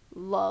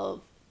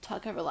 love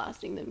Tuck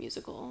Everlasting the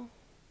musical.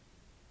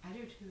 I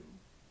do too.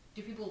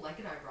 Do people like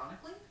it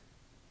ironically?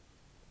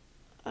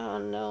 I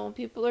don't know.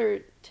 People are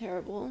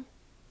terrible.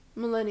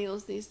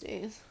 Millennials these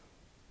days.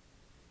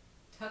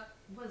 Tuck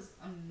was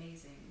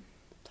amazing.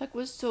 Tuck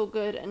was so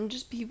good, and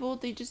just people,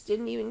 they just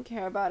didn't even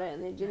care about it,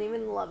 and they didn't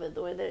even love it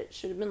the way that it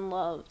should have been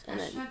loved. And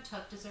Hashtag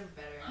Tuck deserved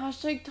better.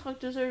 Hashtag Tuck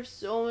deserves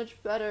so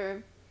much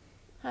better.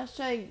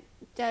 Hashtag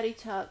Daddy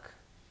Tuck.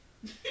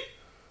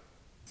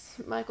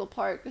 Michael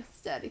Park,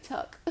 Daddy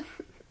Tuck. I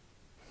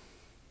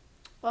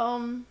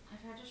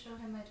tried to show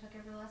him my Tuck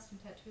Everlasting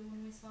tattoo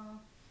when we saw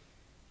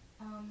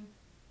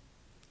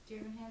Dear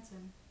Evan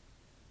Hansen.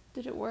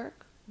 Did it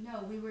work?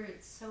 No, we were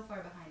so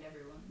far behind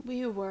everyone.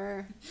 We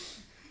were.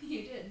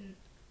 You didn't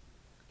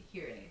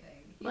hear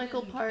anything. You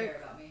Michael didn't Park,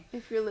 care about me.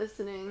 if you're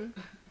listening,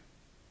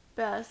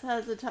 Bess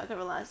has a Tuck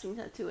Everlasting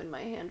tattoo in my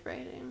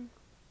handwriting.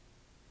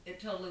 It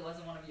totally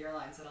wasn't one of your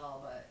lines at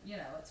all, but you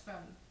know, it's from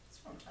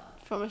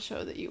Tuck. From a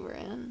show that you were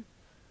in.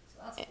 So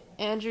that's cool.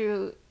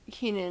 Andrew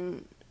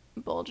Keenan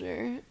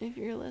Bulger, if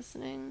you're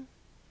listening.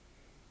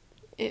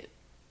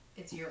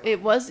 It's your line.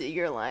 It was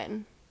your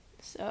line.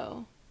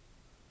 So,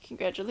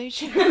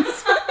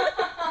 congratulations.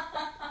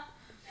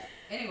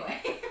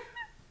 Anyway.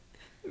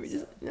 We're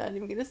just not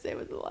even gonna say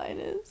what the line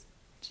is.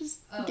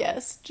 Just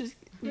guess. Just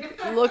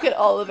look at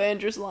all of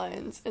Andrew's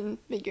lines and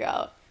figure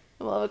out.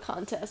 And we'll have a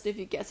contest. If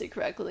you guess it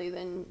correctly,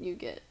 then you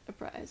get a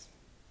prize.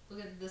 Look,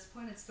 at this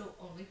point, it's still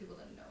only people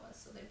that know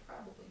us, so they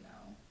probably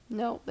know.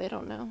 No, they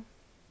don't know.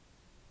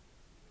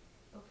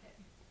 Okay.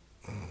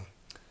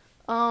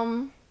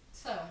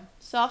 So,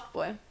 soft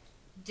boy.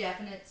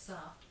 Definite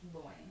soft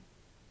boy.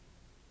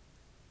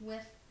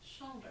 With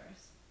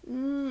shoulders.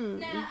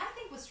 Nah, I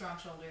think with Strong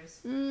Shoulders.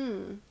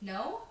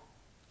 No?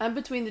 I'm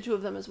between the two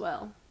of them as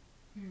well.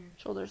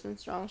 Shoulders and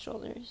Strong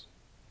Shoulders.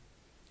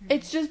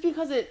 It's just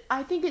because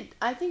I think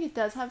it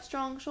does have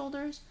Strong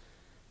Shoulders,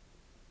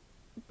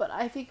 but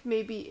I think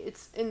maybe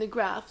it's in the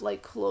graph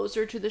like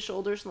closer to the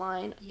shoulders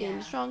line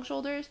in Strong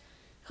Shoulders,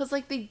 because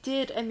like they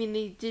did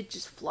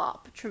just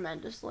flop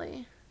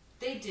tremendously.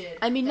 They did.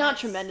 I mean, not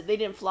tremendous. They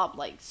didn't flop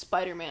like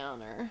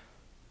Spider-Man or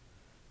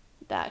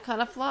that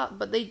kind of flop,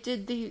 but they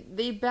did.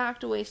 They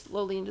backed away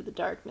slowly into the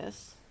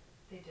darkness.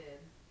 They did.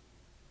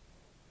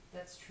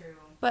 That's true.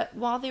 But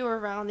while they were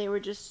around, they were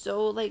just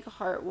so, like,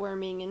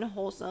 heartwarming and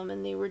wholesome,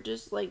 and they were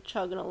just, like,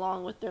 chugging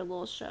along with their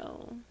little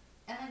show.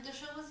 And, like, the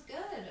show was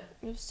good.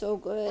 It was so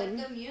good.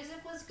 Like, the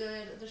music was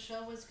good. The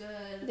show was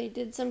good. They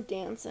did some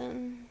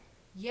dancing.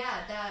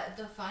 Yeah,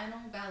 the final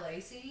ballet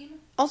scene.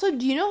 Also,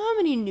 do you know how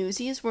many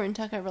Newsies were in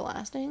Tuck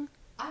Everlasting?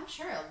 I'm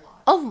sure a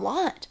lot. A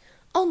lot.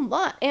 A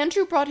lot.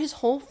 Andrew brought his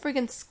whole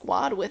friggin'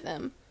 squad with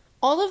him.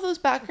 All of those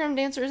background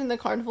dancers in the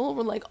carnival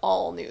were, like,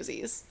 all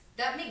Newsies.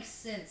 That makes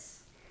sense.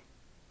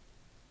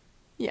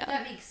 Yeah.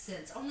 That makes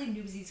sense. Only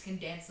Newsies can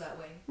dance that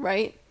way.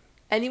 Right?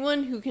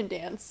 Anyone who can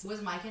dance.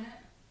 Was Mike in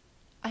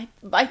it?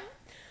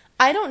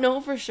 I don't know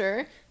for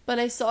sure, but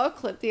I saw a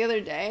clip the other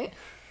day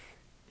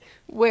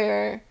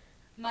where...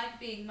 Mike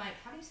being Mike.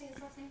 How do you say his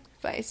last name?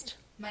 Feist.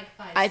 Mike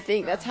Feist. I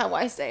think that's how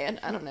I say it.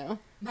 I don't know.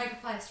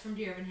 Mike Feist from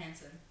Dear Evan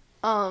Hansen.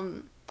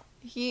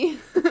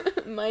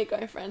 Mike,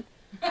 our friend,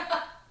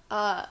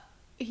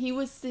 he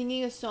was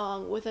singing a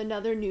song with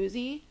another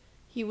Newsie.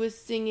 He was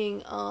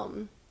singing,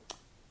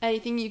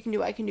 Anything You Can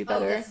Do, I Can Do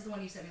Better. Oh, this is the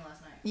one you sent me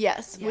last night.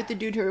 Yes, yeah. With the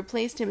dude who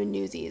replaced him in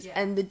Newsies. Yeah.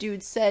 And the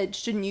dude said,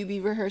 shouldn't you be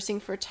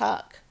rehearsing for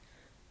Tuck?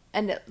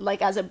 And,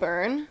 like, as a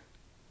burn?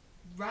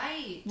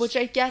 Right. Which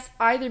I guess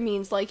either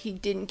means, like, he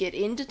didn't get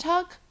into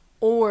Tuck,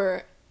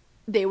 or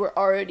they were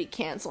already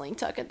canceling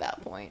Tuck at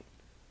that point.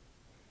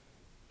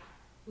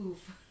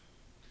 Oof.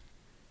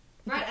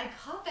 Right, I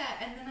caught that,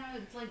 and then I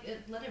would, like,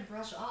 let it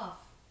brush off.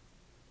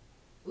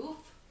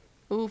 Oof.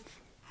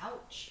 Oof.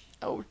 Ouch.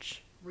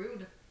 Ouch.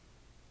 Rude.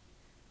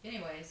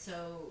 Anyway,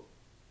 so,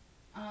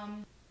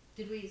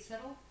 did we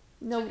settle?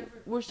 No,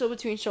 we're still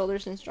between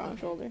Shoulders and Strong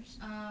Shoulders.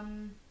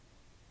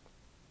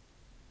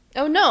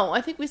 Oh, no,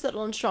 I think we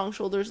settled on Strong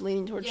Shoulders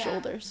leaning towards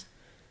Shoulders.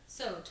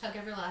 So, Tuck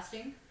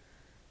Everlasting?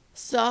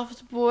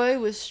 Soft boy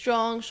with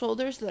strong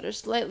shoulders that are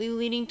slightly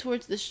leaning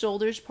towards the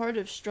shoulders part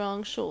of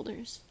Strong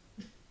Shoulders.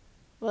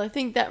 Well, I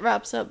think that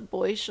wraps up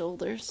Boy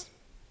Shoulders.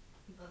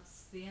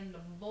 That's the end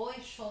of Boy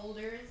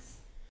Shoulders.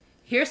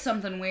 Here's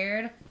something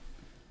weird.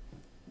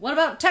 What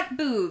about tech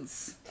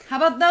booths? How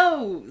about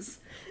those?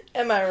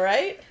 Am I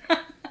right?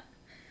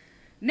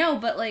 No,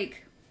 but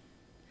like,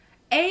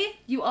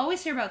 you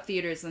always hear about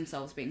theaters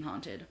themselves being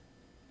haunted.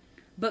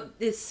 But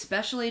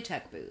especially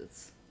tech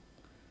booths.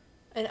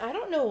 And I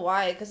don't know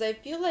why, because I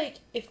feel like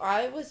if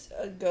I was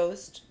a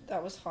ghost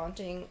that was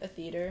haunting a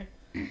theater,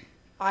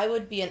 I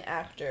would be an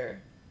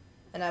actor,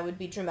 and I would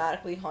be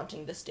dramatically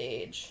haunting the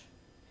stage.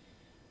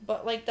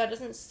 But, like, that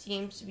doesn't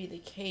seem to be the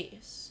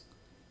case.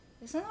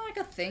 Isn't that like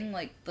a thing?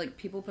 Like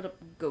people put up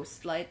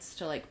ghost lights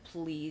to like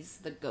please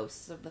the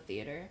ghosts of the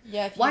theater.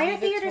 Yeah. Why are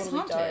theaters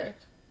haunted? Dark.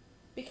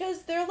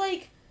 Because they're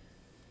like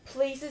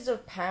places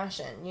of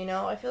passion. You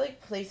know, I feel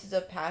like places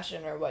of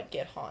passion are what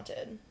get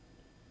haunted.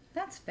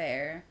 That's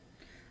fair.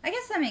 I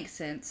guess that makes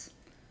sense.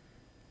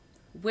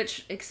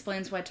 Which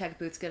explains why tech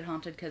booths get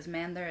haunted. Because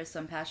man, there is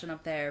some passion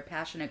up there.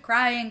 Passionate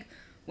crying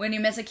when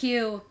you miss a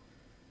cue.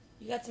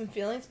 You got some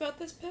feelings about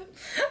this, Pip?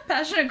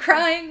 Passionate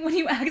crying when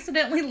you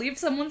accidentally leave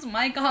someone's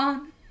mic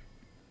on.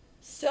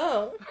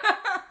 So,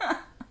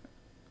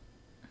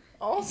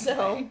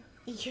 also,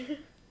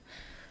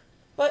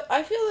 but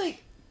I feel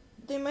like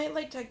they might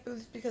like tech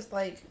booths because,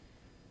 like,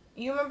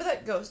 you remember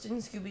that ghost in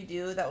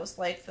Scooby-Doo that was,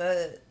 like,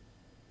 the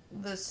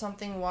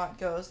something watt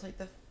ghost, like,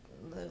 the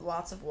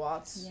lots of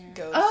watts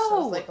ghost that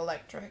was, like,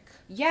 electric.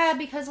 Yeah,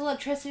 because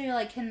electricity,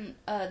 like,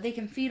 they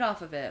can feed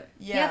off of it.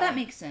 Yeah, that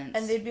makes sense.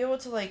 And they'd be able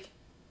to, like,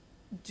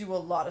 do a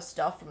lot of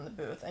stuff from the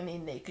booth. I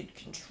mean, they could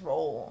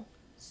control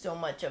so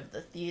much of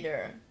the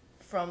theater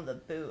from the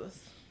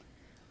booth.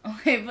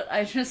 Okay, but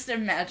I just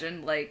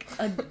imagined, like,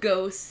 a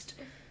ghost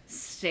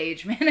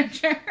stage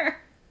manager.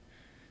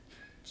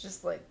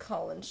 Just, like,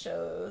 calling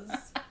shows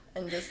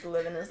and just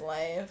living his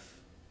life.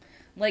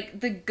 Like,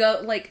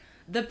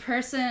 the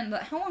person...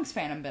 How long's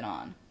Phantom been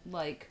on?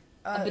 Like,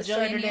 a bajillion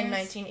started years? in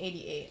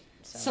 1988.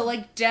 So,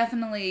 like,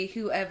 definitely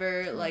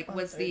whoever, like,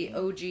 was the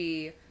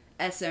OG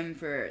SM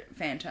for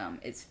Phantom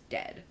is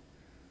dead.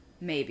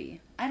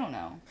 Maybe. I don't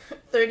know.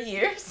 30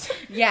 years?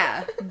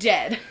 Yeah,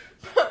 dead.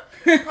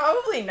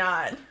 Probably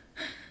not.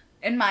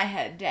 In my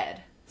head,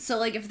 dead. So,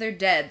 like, if they're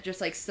dead,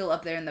 just, like, still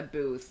up there in the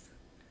booth,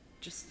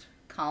 just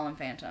call him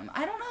Phantom.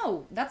 I don't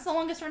know. That's the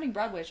longest running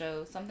Broadway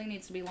show. Something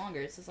needs to be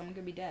longer, so someone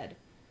could be dead.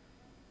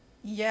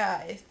 Yeah,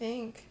 I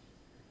think...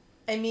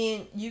 I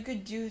mean, you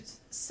could do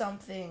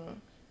something...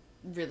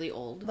 really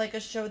old. Like a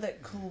show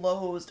that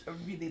closed a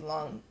really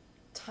long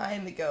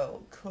time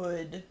ago.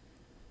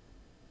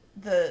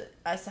 The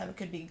SM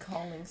could be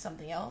calling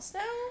something else now?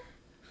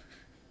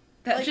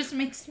 That Like, just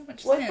makes too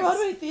much what sense.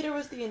 Broadway theater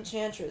was The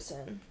Enchantress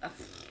in? I'm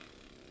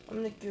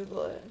gonna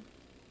Google it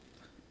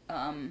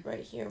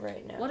right here,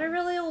 right now. What are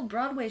really old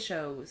Broadway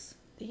shows?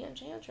 The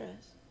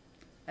Enchantress.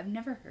 I've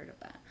never heard of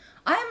that.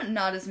 I'm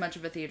not as much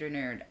of a theater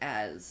nerd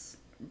as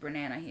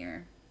Banana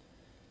here.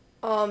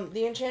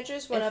 The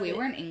Enchantress went If up. we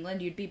were in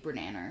England, you'd be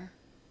Banana.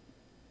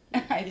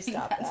 You I think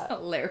stop that's that.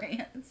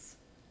 hilarious.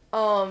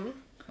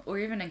 Or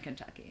even in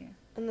Kentucky.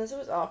 Unless it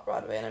was off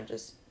Broadway, and I'm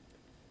just.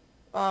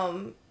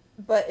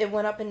 But it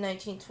went up in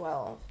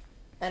 1912,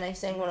 and I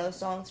sang one of the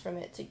songs from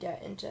it to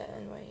get into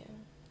NYU.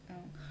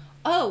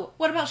 Oh,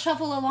 what about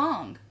Shuffle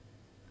Along?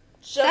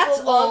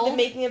 Shuffle Along, old. the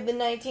making of the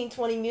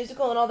 1920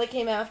 musical, and all that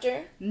came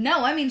after.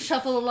 No, I mean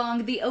Shuffle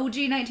Along, the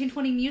OG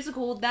 1920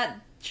 musical.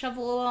 That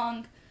Shuffle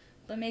Along,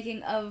 the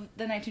making of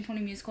the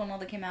 1920 musical and all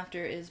that came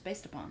after is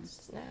based upon.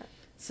 Snap.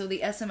 So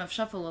the SM of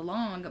Shuffle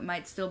Along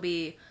might still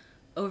be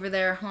over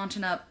there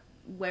haunting up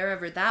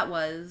wherever that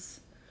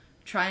was,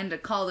 trying to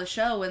call the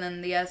show, and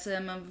then the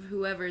SM of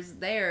whoever's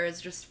there is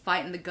just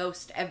fighting the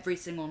ghost every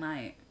single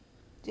night.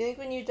 Do you think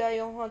when you die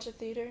you'll haunt a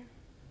theater?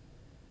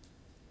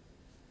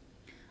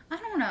 I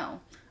don't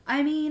know.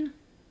 I mean,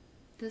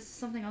 this is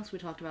something else we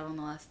talked about on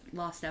the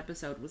last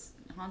episode, was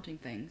haunting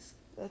things.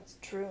 That's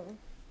true.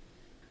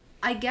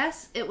 I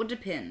guess it would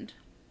depend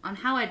on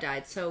how I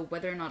died, so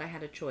whether or not I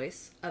had a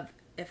choice of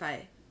if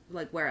I,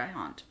 like, where I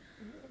haunt,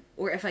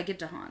 or if I get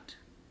to haunt.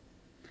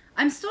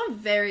 I'm still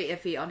very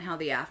iffy on how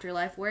the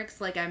afterlife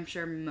works, like I'm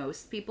sure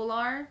most people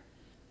are.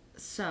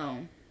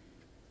 So,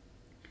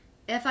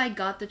 if I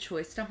got the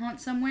choice to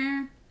haunt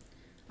somewhere,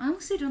 I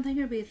honestly don't think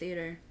it would be a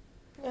theater.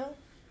 No?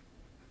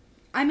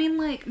 I mean,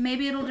 like,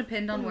 maybe it'll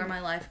depend on where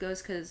my life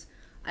goes, because,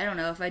 I don't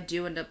know, if I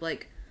do end up,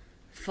 like,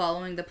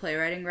 following the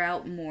playwriting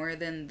route more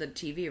than the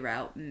TV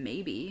route,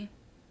 maybe.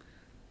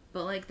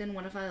 But, like, then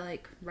what if I,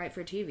 like, write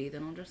for TV?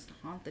 Then I'll just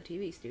haunt the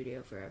TV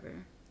studio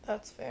forever.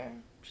 That's fair.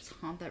 Just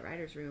haunt that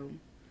writer's room.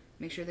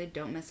 Make sure they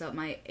don't mess up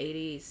my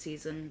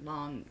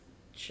 80-season-long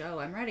show.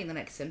 I'm writing the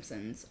next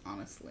Simpsons,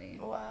 honestly.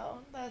 Wow,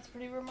 that's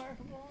pretty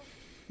remarkable.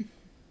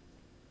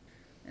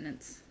 And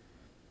it's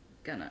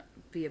gonna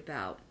be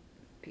about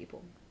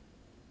people.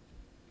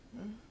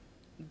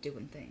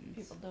 Doing things.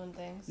 People doing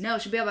things. No,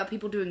 it should be about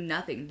people doing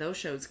nothing. Those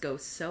shows go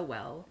so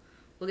well.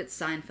 Look at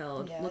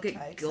Seinfeld. Yeah, Look at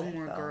Tyke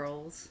Gilmore Seinfeld.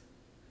 Girls.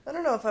 I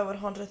don't know if I would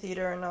haunt a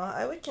theater or not.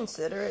 I would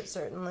consider it,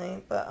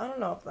 certainly, but I don't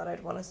know if that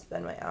I'd want to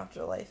spend my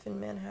afterlife in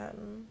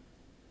Manhattan.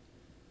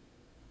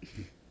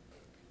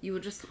 You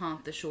would just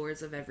haunt the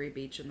shores of every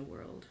beach in the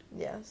world.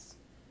 Yes.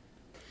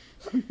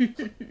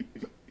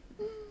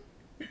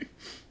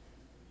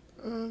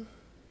 And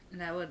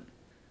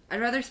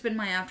I'd rather spend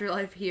my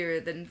afterlife here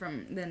than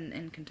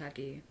in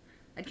Kentucky.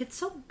 I'd get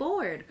so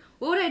bored.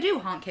 What would I do?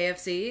 Haunt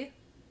KFC?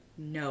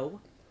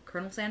 No.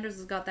 Colonel Sanders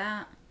has got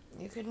that.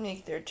 You could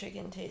make their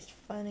chicken taste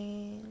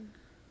funny.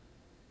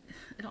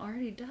 It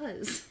already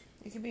does.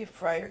 You could be a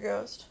fryer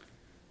ghost.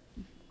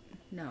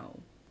 No.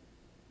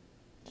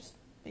 Just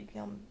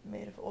become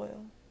made of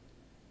oil.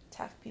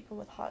 Attack people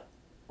with hot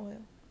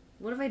oil.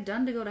 What have I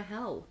done to go to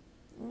hell?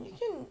 You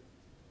can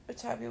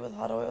attack people with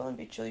hot oil and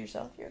be chill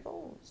yourself. You're a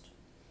ghost.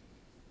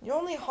 You're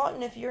only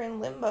haunting if you're in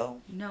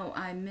limbo. No,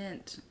 I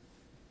meant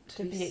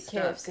To be at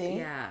stuck. KFC?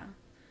 Yeah.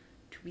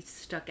 To be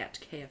stuck at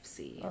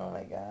KFC. Oh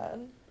my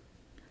god.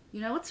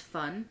 You know what's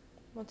fun?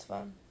 What's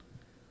fun?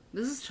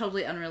 This is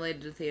totally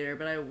unrelated to theater,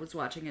 but I was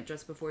watching it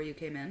just before you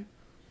came in.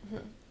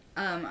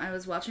 I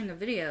was watching a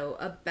video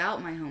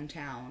about my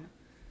hometown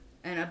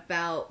and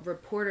about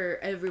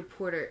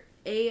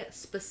a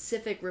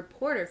specific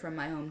reporter from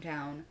my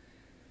hometown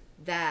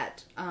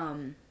that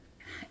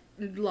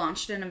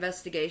launched an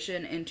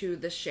investigation into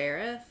the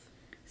sheriff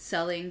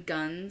selling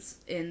guns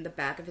in the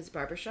back of his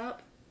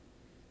barbershop.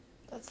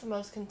 That's the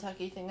most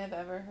Kentucky thing I've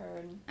ever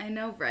heard. I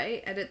know,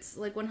 right? And it's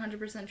like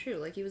 100% true.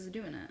 Like, he was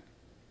doing it.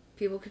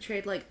 People could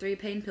trade like 3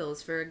 pain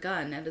pills for a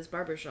gun at his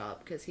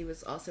barbershop because he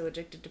was also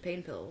addicted to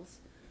pain pills.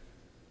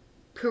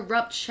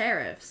 Corrupt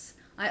sheriffs.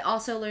 I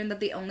also learned that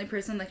the only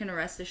person that can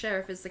arrest a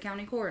sheriff is the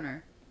county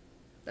coroner.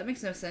 That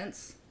makes no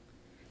sense.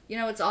 You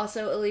know, it's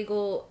also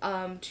illegal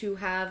to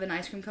have an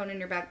ice cream cone in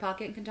your back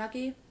pocket in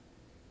Kentucky.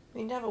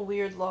 We need to have a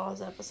weird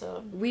laws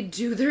episode. We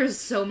do. There's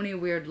so many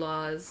weird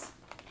laws.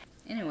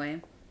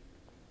 Anyway.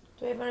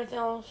 Do we have anything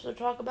else to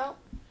talk about?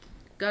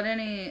 Got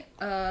any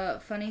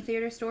funny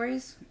theater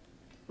stories?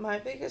 My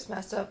biggest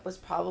mess up was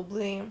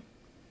probably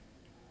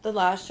the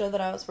last show that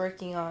I was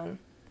working on.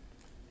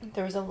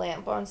 There was a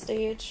lamp on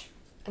stage,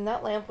 and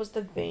that lamp was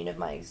the bane of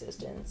my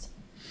existence.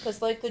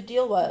 Because, like, the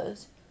deal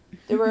was,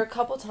 there were a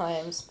couple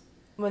times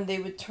when they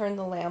would turn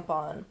the lamp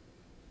on,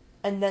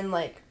 and then,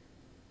 like,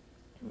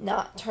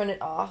 not turn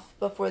it off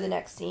before the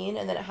next scene,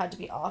 and then it had to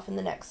be off in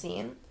the next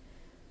scene.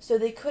 So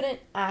they couldn't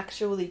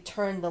actually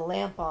turn the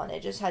lamp on.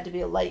 It just had to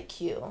be a light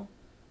cue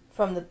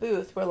from the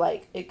booth where,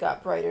 like, it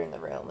got brighter in the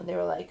room. And they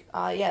were like,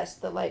 yes,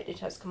 the light, it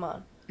has come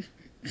on.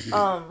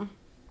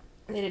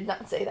 They did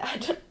not say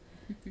that.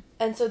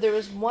 And so there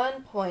was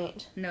one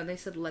point. No, they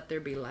said let there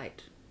be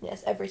light.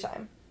 Yes, every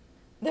time.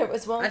 There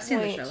was one point. I've seen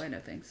the show, I know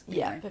things.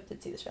 Yeah, Anyway. Pip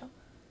did see the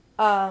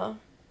show.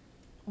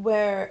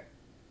 where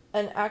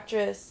an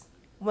actress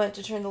went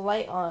to turn the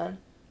light on,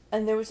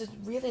 and there was this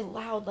really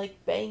loud,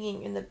 like,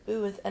 banging in the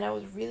booth, and I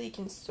was really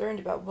concerned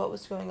about what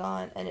was going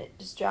on, and it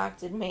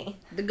distracted me.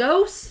 The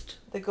ghost?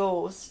 The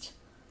ghost.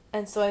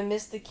 And so I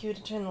missed the cue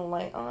to turn the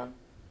light on.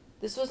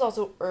 This was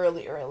also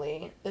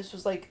early. This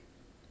was, like,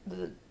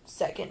 the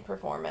second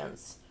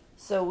performance.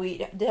 So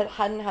we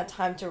hadn't had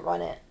time to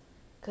run it,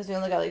 because we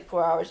only got, like,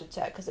 4 hours of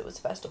tech, because it was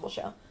a festival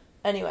show.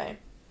 Anyway,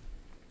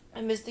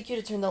 I missed the cue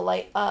to turn the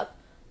light up,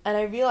 and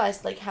I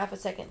realized, like, half a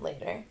second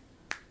later.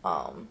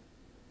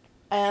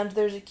 And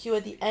there's a cue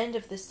at the end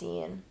of the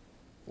scene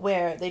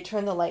where they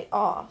turn the light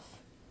off.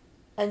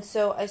 And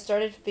so I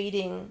started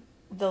fading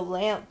the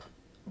lamp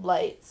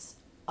lights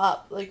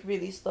up, like,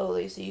 really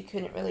slowly so you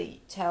couldn't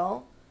really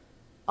tell.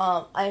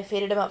 I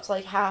faded them up to,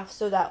 like, half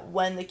so that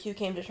when the cue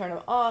came to turn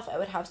them off, I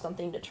would have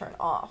something to turn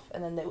off.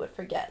 And then they would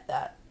forget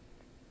that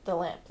the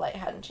lamp light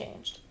hadn't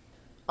changed.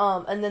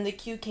 And then the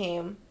cue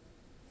came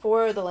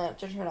for the lamp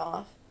to turn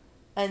off.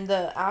 And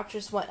the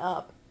actress went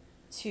up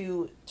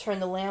to turn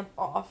the lamp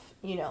off,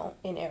 you know,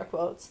 in air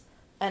quotes,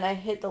 and I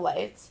hit the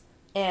lights,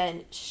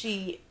 and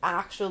she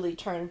actually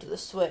turned the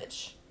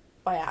switch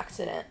by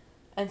accident,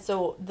 and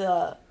so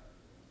the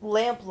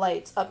lamp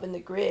lights up in the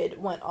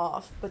grid went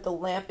off, but the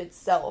lamp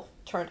itself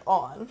turned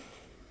on,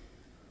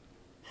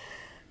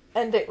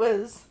 and it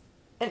was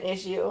an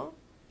issue,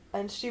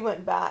 and she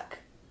went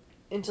back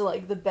into,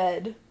 like, the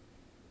bed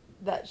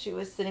that she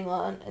was sitting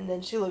on, and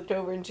then she looked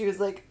over and she was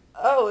like,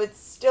 oh, it's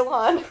still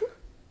on.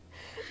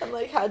 And,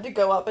 like, had to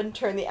go up and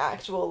turn the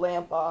actual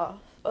lamp off.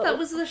 That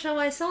was the show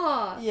I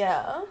saw.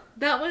 Yeah.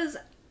 That was,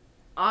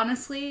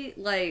 honestly,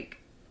 like,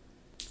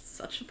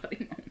 such a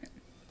funny moment.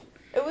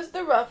 It was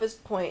the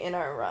roughest point in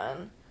our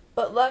run.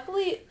 But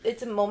luckily,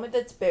 it's a moment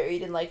that's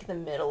buried in, like, the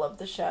middle of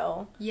the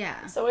show.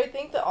 Yeah. So I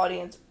think the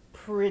audience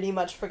pretty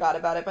much forgot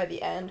about it by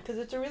the end, because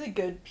it's a really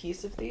good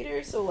piece of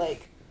theater, so,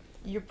 like,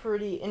 you're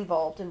pretty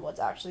involved in what's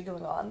actually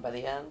going on by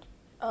the end.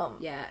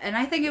 Yeah, and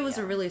I think it was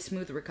a really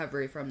smooth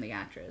recovery from the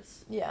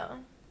actress. Yeah.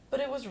 But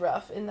it was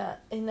rough in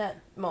that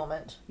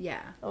moment.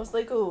 Yeah. I was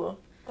like, ooh,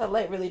 that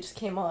light really just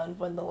came on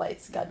when the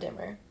lights got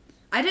dimmer.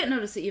 I didn't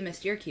notice that you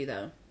missed your cue,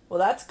 though. Well,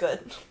 that's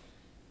good.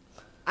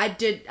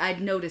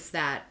 I'd noticed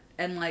that,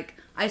 and, like,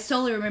 I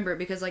solely remember it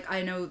because, like,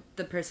 I know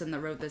the person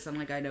that wrote this, and,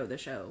 like, I know the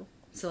show.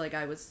 So, like,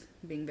 I was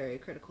being very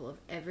critical of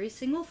every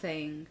single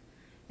thing,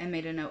 and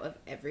made a note of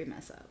every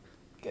mess up.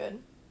 Good.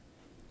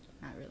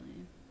 Not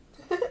really.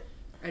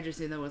 I just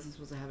knew that wasn't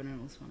supposed to happen, and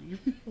it was funny.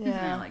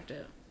 Yeah. And I liked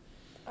it.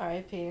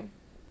 R.I.P.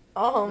 It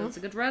was a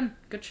good run.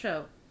 Good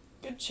show.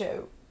 Good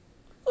show.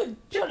 A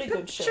jolly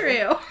good show.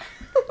 True.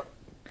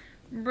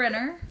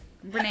 Brenner?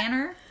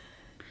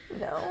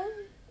 No.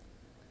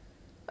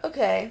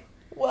 Okay.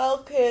 Well,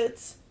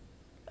 kids,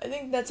 I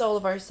think that's all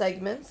of our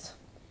segments.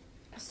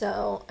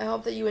 So, I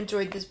hope that you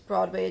enjoyed this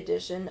Broadway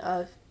edition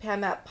of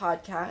Pam App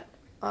Podcast.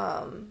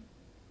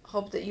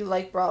 Hope that you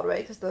like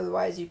Broadway, because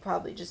otherwise you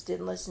probably just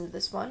didn't listen to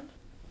this one.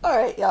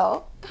 Alright,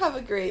 y'all. Have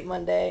a great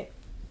Monday.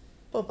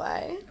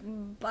 Bye-bye.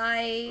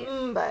 Bye.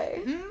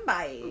 Bye.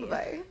 Bye.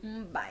 Bye.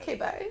 Bye. Okay,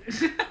 bye.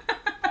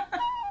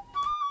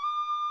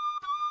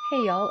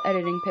 Hey y'all,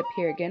 Editing Pip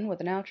here again with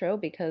an outro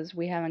because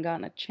we haven't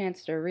gotten a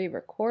chance to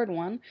re-record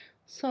one.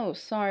 So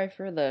sorry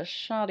for the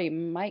shoddy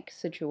mic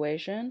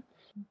situation.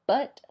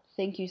 But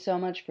thank you so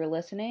much for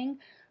listening.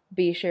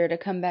 Be sure to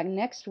come back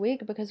next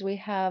week because we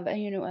have a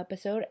new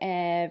episode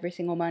every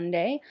single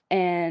Monday.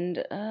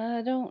 And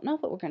I don't know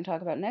what we're going to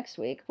talk about next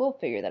week. We'll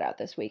figure that out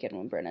this weekend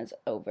when Brenna's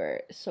over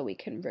so we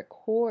can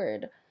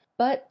record.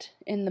 But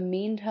in the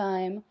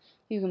meantime,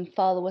 you can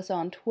follow us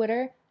on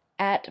Twitter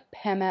at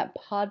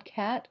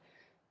PamAtPodcat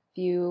if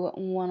you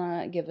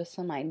want to give us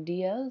some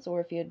ideas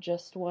or if you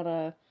just want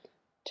to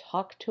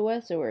talk to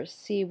us or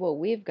see what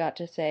we've got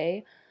to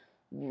say.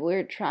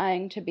 We're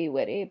trying to be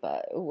witty,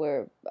 but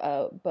we're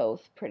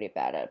both pretty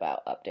bad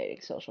about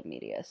updating social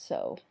media,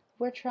 so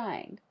we're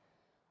trying.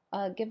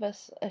 Give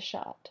us a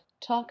shot.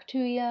 Talk to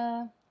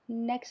ya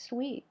next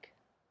week.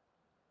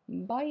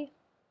 Bye.